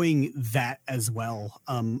enjoying that as well.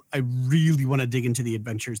 I really want to dig into the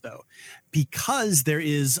adventures though, because there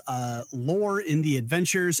is lore in the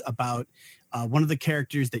adventures about one of the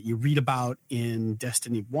characters that you read about in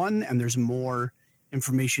Destiny 1, and there's more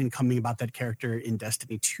information coming about that character in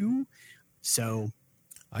Destiny 2. So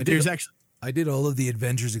I did all of the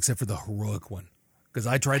adventures except for the heroic one, because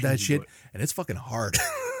I tried that shit and it's fucking hard.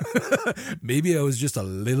 Maybe I was just a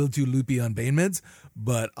little too loopy on Bane meds,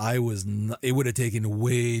 but it would have taken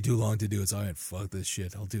way too long to do it. So I went, fuck this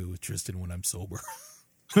shit. I'll do it with Tristan when I'm sober.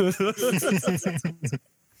 So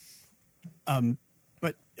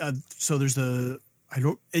there's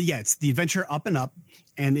it's the adventure Up and Up.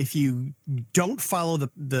 And if you don't follow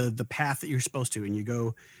the path that you're supposed to, and you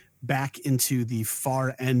go back into the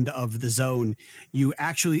far end of the zone, you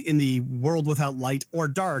actually, in the world without light or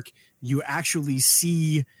dark, you actually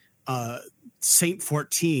see Saint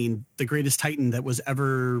 14, the greatest Titan that was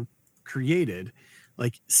ever created,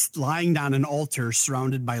 like lying down an altar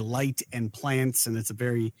surrounded by light and plants. And it's a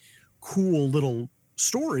very cool little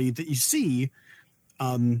story that you see.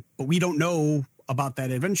 But we don't know about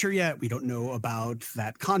that adventure yet. We don't know about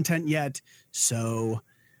that content yet. So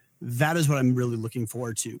that is what I'm really looking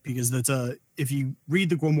forward to, because if you read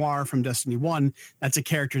the Grimoire from Destiny 1, that's a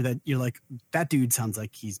character that you're like, that dude sounds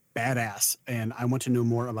like he's badass. And I want to know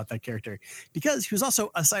more about that character, because he was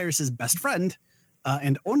also Osiris's best friend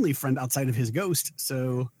and only friend outside of his ghost.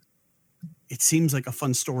 So it seems like a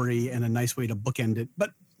fun story and a nice way to bookend it.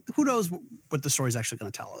 But who knows what the story is actually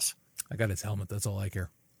going to tell us. I got his helmet. That's all I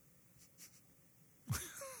care.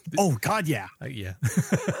 Oh, God, yeah. Yeah.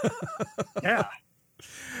 Yeah.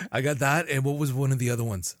 I got that. And what was one of the other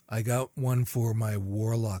ones? I got one for my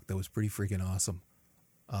Warlock that was pretty freaking awesome.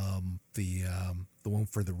 The one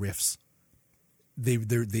for the rifts.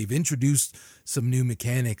 They've introduced some new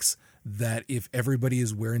mechanics that if everybody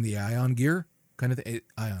is wearing the Ion gear, kind of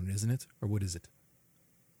Ion, isn't it? Or what is it?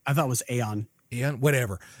 I thought it was Aeon. Aeon,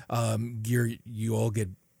 whatever. Gear, you all get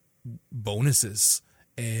bonuses.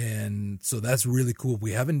 And so that's really cool.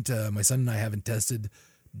 We haven't, my son and I haven't tested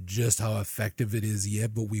just how effective it is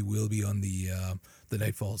yet, but we will be on the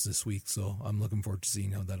Nightfalls this week. So I'm looking forward to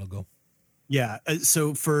seeing how that'll go. Yeah.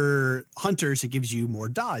 So for hunters, it gives you more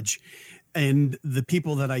dodge, and the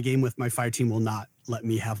people that I game with my fire team will not let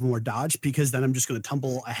me have more dodge, because then I'm just going to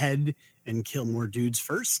tumble ahead and kill more dudes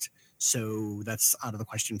first. So that's out of the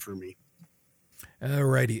question for me.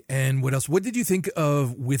 Alrighty. And what else? What did you think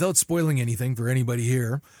of, without spoiling anything for anybody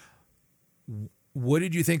here, what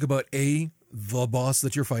did you think about the boss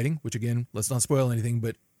that you're fighting? Which again, let's not spoil anything,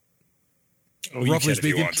 but roughly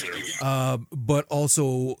speaking, but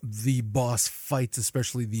also the boss fights,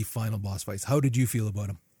 especially the final boss fights. How did you feel about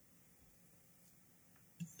them?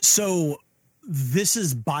 So this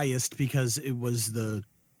is biased because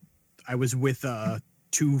I was with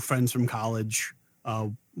two friends from college.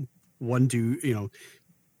 One dude,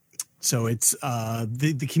 so it's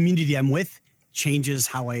the community I'm with changes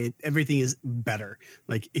how everything is better.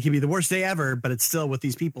 Like, it can be the worst day ever, but it's still with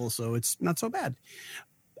these people, so it's not so bad.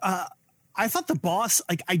 I thought the boss,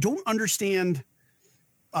 like, I don't understand.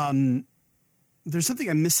 There's something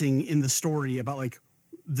I'm missing in the story about, like,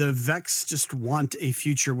 the Vex just want a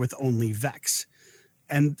future with only Vex.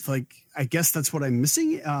 And like, I guess that's what I'm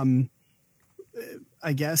missing.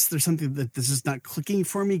 I guess there's something that this is not clicking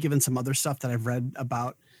for me, given some other stuff that I've read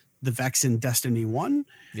about the Vex in Destiny 1.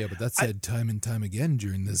 Yeah, but that's said time and time again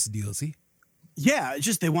during this DLC. Yeah, it's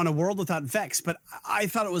just they want a world without Vex, but I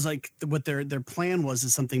thought it was like what their plan was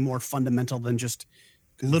is something more fundamental than just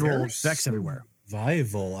literal Vex everywhere.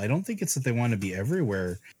 Survival. I don't think it's that they want to be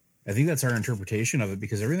everywhere. I think that's our interpretation of it,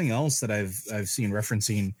 because everything else that I've seen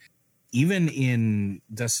referencing, even in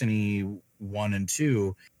Destiny 1 and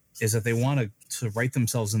 2, is that they want to write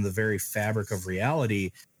themselves in the very fabric of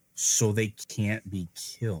reality so they can't be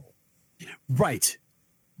killed. Right.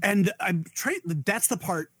 And I'm trying, that's the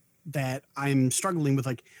part that I'm struggling with.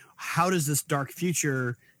 Like, how does this dark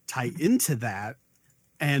future tie into that?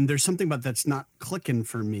 And there's something about that's not clicking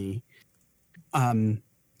for me. And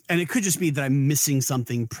it could just be that I'm missing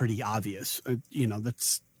something pretty obvious.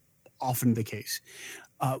 That's often the case.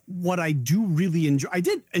 What I do really enjoy, I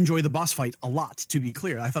did enjoy the boss fight a lot, to be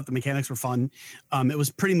clear. I thought the mechanics were fun. It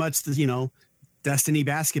was pretty much the, Destiny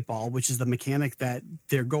basketball, which is the mechanic that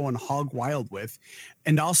they're going hog wild with.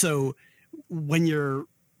 And also, when you're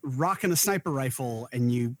rocking a sniper rifle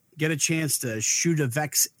and you get a chance to shoot a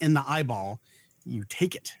Vex in the eyeball, you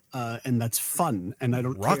take it, and that's fun. And I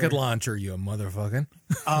don't rocket launcher, you motherfucking.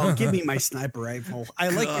 Oh, give me my sniper rifle. I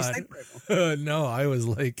like my sniper rifle. No, I was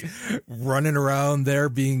like running around there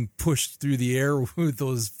being pushed through the air with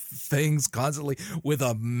those things constantly with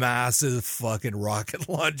a massive fucking rocket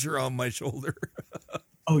launcher on my shoulder.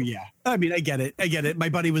 Oh yeah. I mean, I get it. My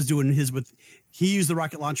buddy was doing his he used the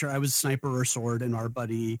rocket launcher. I was sniper or sword, and our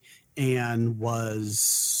buddy and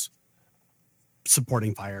was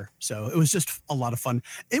supporting fire. So it was just a lot of fun.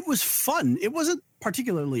 It was fun. It wasn't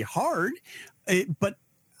particularly hard, but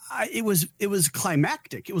it was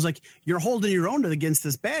climactic. It was like you're holding your own against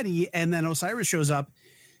this baddie, and then Osiris shows up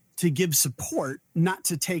to give support, not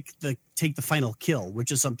to take the final kill,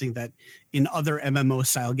 which is something that in other MMO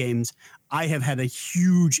style games I have had a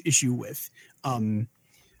huge issue with.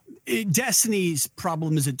 Destiny's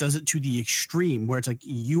problem is it does it to the extreme, where it's like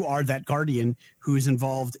you are that guardian who is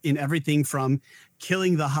involved in everything from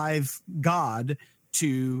killing the Hive god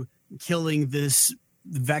to killing this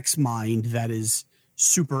Vex mind that is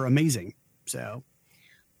super amazing. So,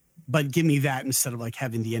 but give me that instead of like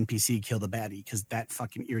having the NPC kill the baddie, because that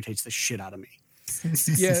fucking irritates the shit out of me.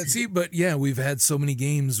 Yeah, we've had so many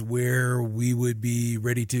games where we would be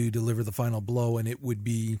ready to deliver the final blow, and it would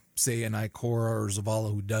be, say, an Ikora or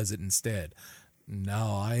Zavala who does it instead.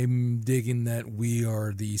 Now I'm digging that we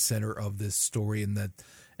are the center of this story, and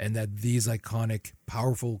that these iconic,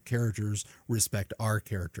 powerful characters respect our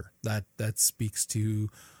character. That speaks to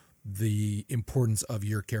the importance of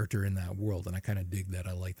your character in that world, and I kind of dig that.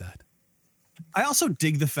 I like that. I also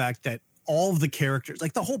dig the fact that all of the characters,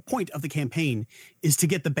 like the whole point of the campaign is to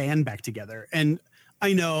get the band back together. And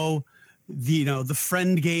I know the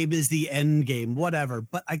friend game is the end game, whatever,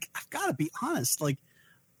 but I've got to be honest. Like,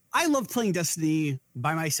 I love playing Destiny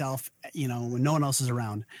by myself, when no one else is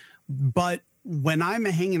around. But when I'm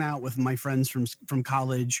hanging out with my friends from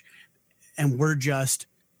college and we're just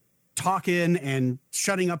talking and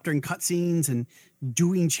shutting up during cutscenes and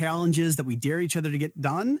doing challenges that we dare each other to get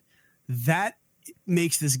done, that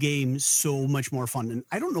makes this game so much more fun. And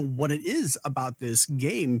I don't know what it is about this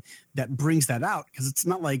game that brings that out, because it's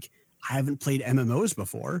not like I haven't played MMOs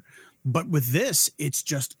before, but with this, it's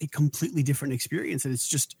just a completely different experience, and it's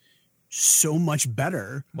just so much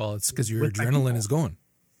better. Well, it's because your adrenaline is going.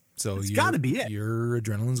 So it's got to be it. Your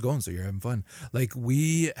adrenaline's going, so you're having fun. Like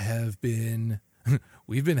we've been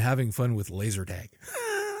having fun with laser tag.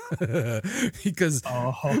 Because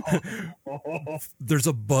there's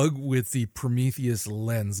a bug with the Prometheus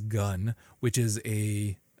lens gun, which is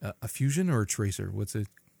a fusion or a tracer. What's it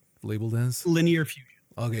labeled as? Linear fusion.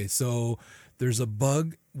 Okay, so there's a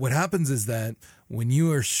bug. What happens is that when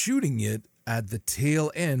you are shooting it at the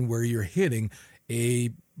tail end where you're hitting, a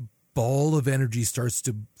ball of energy starts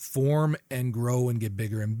to form and grow and get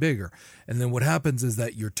bigger and bigger. And then what happens is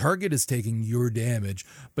that your target is taking your damage,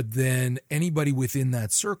 but then anybody within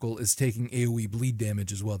that circle is taking AoE bleed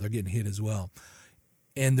damage as well. They're getting hit as well.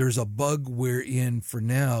 And there's a bug wherein, for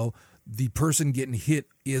now, the person getting hit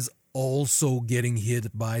is also getting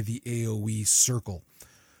hit by the AoE circle.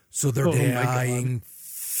 So they're dying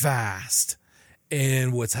fast.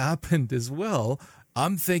 And what's happened as well,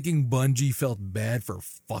 I'm thinking Bungie felt bad for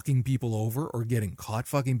fucking people over or getting caught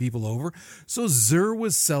fucking people over. So Xur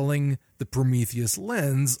was selling the Prometheus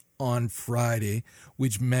lens on Friday,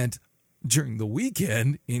 which meant during the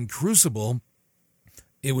weekend in Crucible,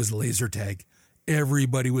 it was laser tag.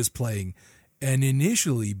 Everybody was playing. And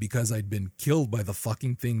initially, because I'd been killed by the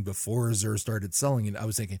fucking thing before Xur started selling it, I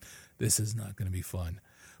was thinking, this is not going to be fun.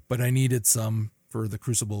 But I needed some for the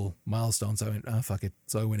Crucible milestone, so I went, oh, fuck it.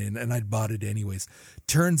 So I went in and I'd bought it anyways.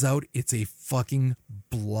 Turns out it's a fucking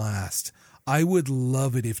blast. I would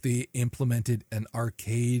love it if they implemented an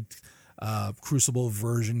arcade Crucible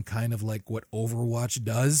version, kind of like what Overwatch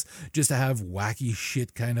does, just to have wacky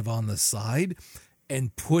shit kind of on the side,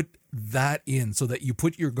 and put that in so that you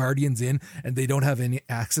put your Guardians in and they don't have any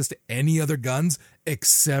access to any other guns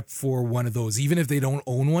except for one of those. Even if they don't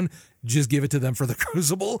own one, just give it to them for the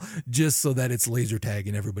Crucible, just so that it's laser tag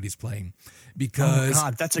and everybody's playing. Because oh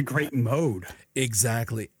God, that's a great mode.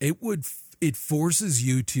 Exactly. It forces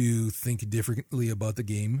you to think differently about the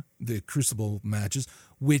game, the Crucible matches,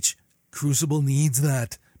 which Crucible needs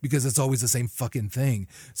that, because it's always the same fucking thing.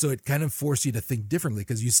 So it kind of forced you to think differently,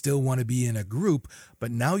 because you still want to be in a group,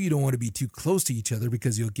 but now you don't want to be too close to each other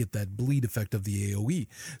because you'll get that bleed effect of the AoE.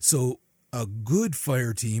 So a good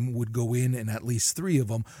fire team would go in, and at least 3 of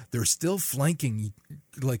them, they're still flanking,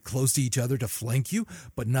 like close to each other to flank you,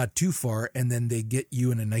 but not too far. And then they get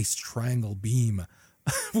you in a nice triangle beam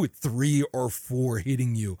with 3 or 4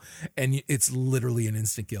 hitting you, and it's literally an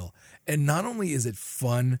instant kill. And not only is it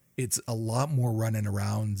fun, it's a lot more running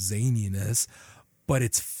around zaniness, but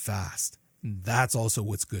it's fast. That's also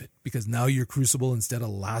what's good, because now your Crucible, instead of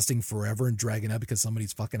lasting forever and dragging out because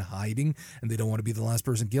somebody's fucking hiding and they don't want to be the last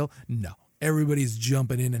person killed, no, everybody's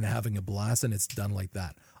jumping in and having a blast, and it's done like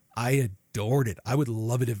that. I adored it. I would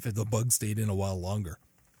love it if the bug stayed in a while longer.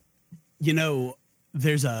 You know,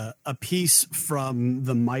 there's a piece from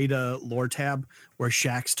the Mida lore tab where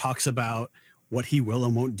Shaxx talks about what he will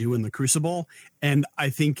and won't do in the Crucible. And I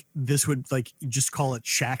think this would, like, just call it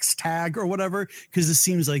Shaxx tag or whatever, because it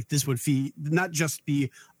seems like this would not just be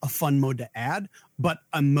a fun mode to add, but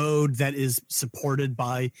a mode that is supported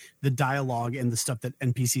by the dialogue and the stuff that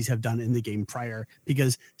NPCs have done in the game prior,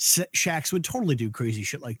 because Shaxx would totally do crazy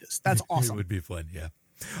shit like this. That's awesome. It would be fun, yeah.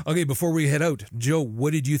 Okay, before we head out, Joe,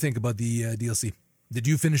 what did you think about the DLC? Did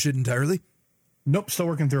you finish it entirely? Nope, still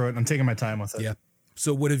working through it. I'm taking my time with it. Yeah.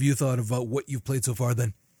 So what have you thought about what you've played so far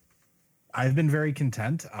then? I've been very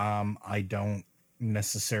content. I don't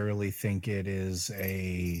necessarily think it is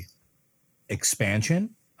a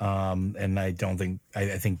expansion. And I don't think, I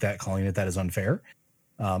think that calling it that is unfair.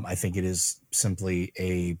 I think it is simply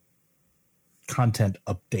a content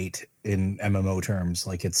update in MMO terms.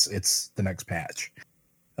 Like it's the next patch.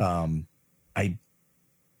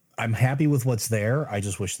 I'm happy with what's there. I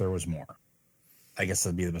just wish there was more. I guess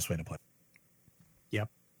that'd be the best way to put it. Yep.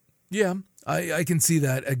 Yeah, I can see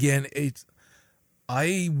that. Again,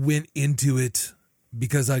 I went into it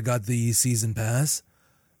because I got the season pass,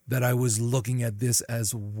 that I was looking at this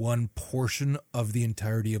as one portion of the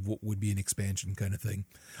entirety of what would be an expansion kind of thing.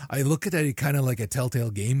 I look at it kind of like a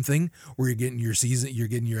Telltale game thing, where you're getting your season, you're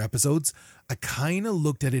getting your episodes. I kind of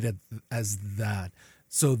looked at it as that,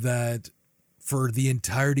 so that for the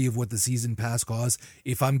entirety of what the season pass costs,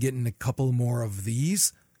 if I'm getting a couple more of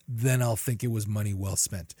these, then I'll think it was money well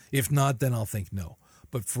spent. If not, then I'll think no.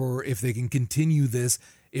 But if they can continue this,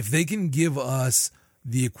 if they can give us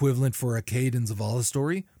the equivalent for a Cayde and Zavala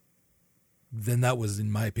story, then that was,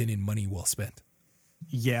 in my opinion, money well spent.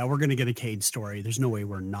 Yeah, we're going to get a Cayde story. There's no way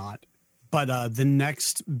we're not. But the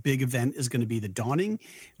next big event is going to be the Dawning.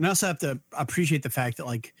 And I also have to appreciate the fact that,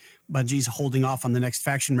 like, Bungie's holding off on the next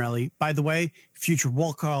faction rally. By the way, Future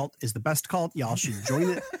War Cult is the best cult. Y'all should join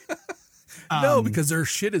it. No, because their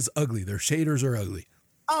shit is ugly. Their shaders are ugly.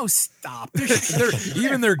 Oh, stop.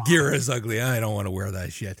 Even their gear is ugly. I don't want to wear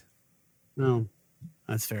that shit. No,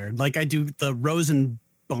 that's fair. Like, I do the Rose and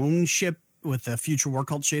Bone ship with the Future War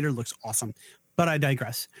Cult shader. Looks awesome. But I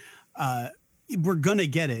digress. We're going to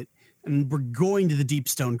get it. And we're going to the Deep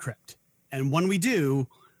Stone Crypt. And when we do,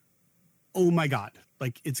 oh my God,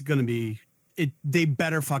 like, it's going to be, they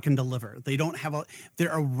better fucking deliver.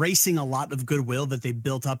 They're erasing a lot of goodwill that they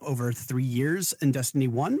built up over 3 years in Destiny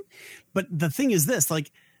 1. But the thing is this,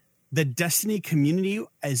 like, the Destiny community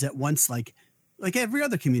is at once like every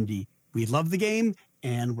other community. We love the game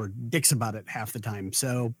and we're dicks about it half the time.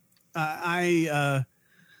 So I'm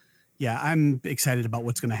excited about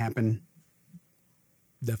what's going to happen.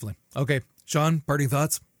 Definitely. Okay. Sean, parting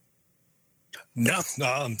thoughts? No,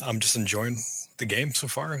 I'm just enjoying the game so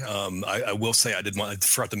far. I will say I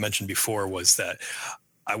forgot to mention before was that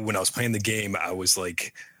when I was playing the game, I was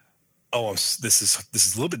like, oh, this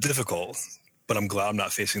is a little bit difficult, but I'm glad I'm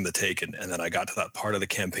not facing the Taken. And then I got to that part of the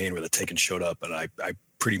campaign where the Taken showed up, and I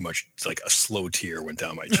pretty much, like, a slow tear went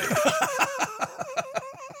down my cheek.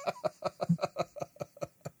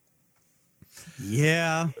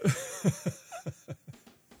 Yeah.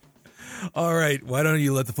 All right. Why don't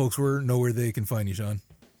you let the folks know where they can find you, Sean?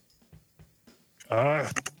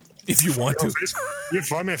 If you want to. You can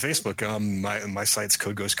find me on Facebook. My site's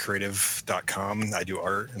codeghostcreative.com. I do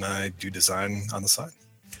art and I do design on the side.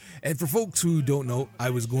 And for folks who don't know,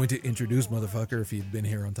 I was going to introduce Motherfucker if he'd been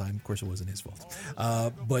here on time. Of course, it wasn't his fault.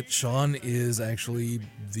 But Sean is actually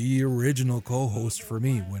the original co-host for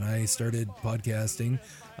me when I started podcasting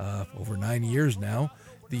over 9 years now.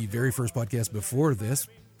 The very first podcast before this,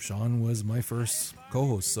 Sean was my first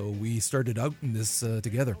co-host. So we started out in this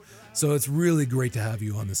together. So it's really great to have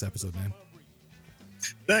you on this episode, man.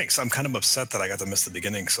 Thanks. I'm kind of upset that I got to miss the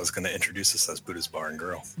beginning, so I was going to introduce us as Buddha's Bar and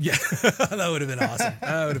Grill. Yeah, that would have been awesome.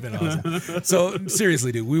 That would have been awesome. So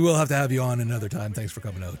seriously, dude, we will have to have you on another time. Thanks for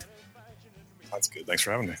coming out. That's good. Thanks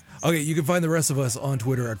for having me. Okay, you can find the rest of us on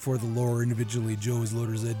Twitter at For the Lore. Individually, Joe is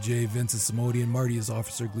Loader ZJ, Vince is Samodian, Marty is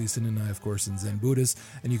Officer Gleason, and I, of course, am Zen Buddhist.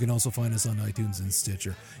 And you can also find us on iTunes and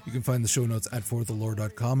Stitcher. You can find the show notes at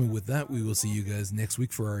forthelore.com. And with that, we will see you guys next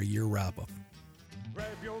week for our year wrap-up. Grab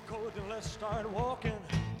your coat and let's start walking.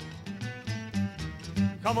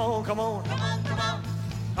 Come on, come on. Come on, come on.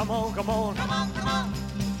 Come on, come on. Come on, come on.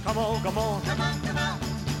 Come on, come on. Come on, come on.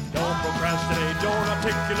 Don't procrastinate, don't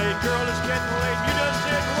articulate. Girl, it's getting late. You just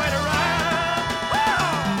sit and wait around.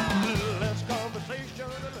 Little less conversation.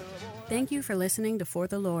 Thank you for listening to For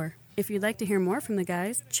the Lore. If you'd like to hear more from the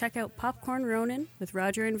guys, check out Popcorn Ronin with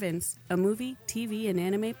Roger and Vince, a movie, TV, and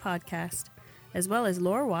anime podcast, as well as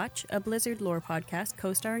Lore Watch, a Blizzard lore podcast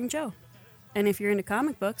co-starring Joe. And if you're into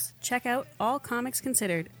comic books, check out All Comics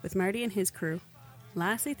Considered with Marty and his crew.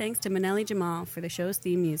 Lastly, thanks to Manelli Jamal for the show's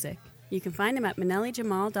theme music. You can find him at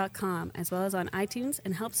manellijamal.com as well as on iTunes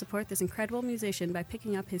and help support this incredible musician by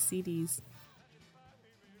picking up his CDs.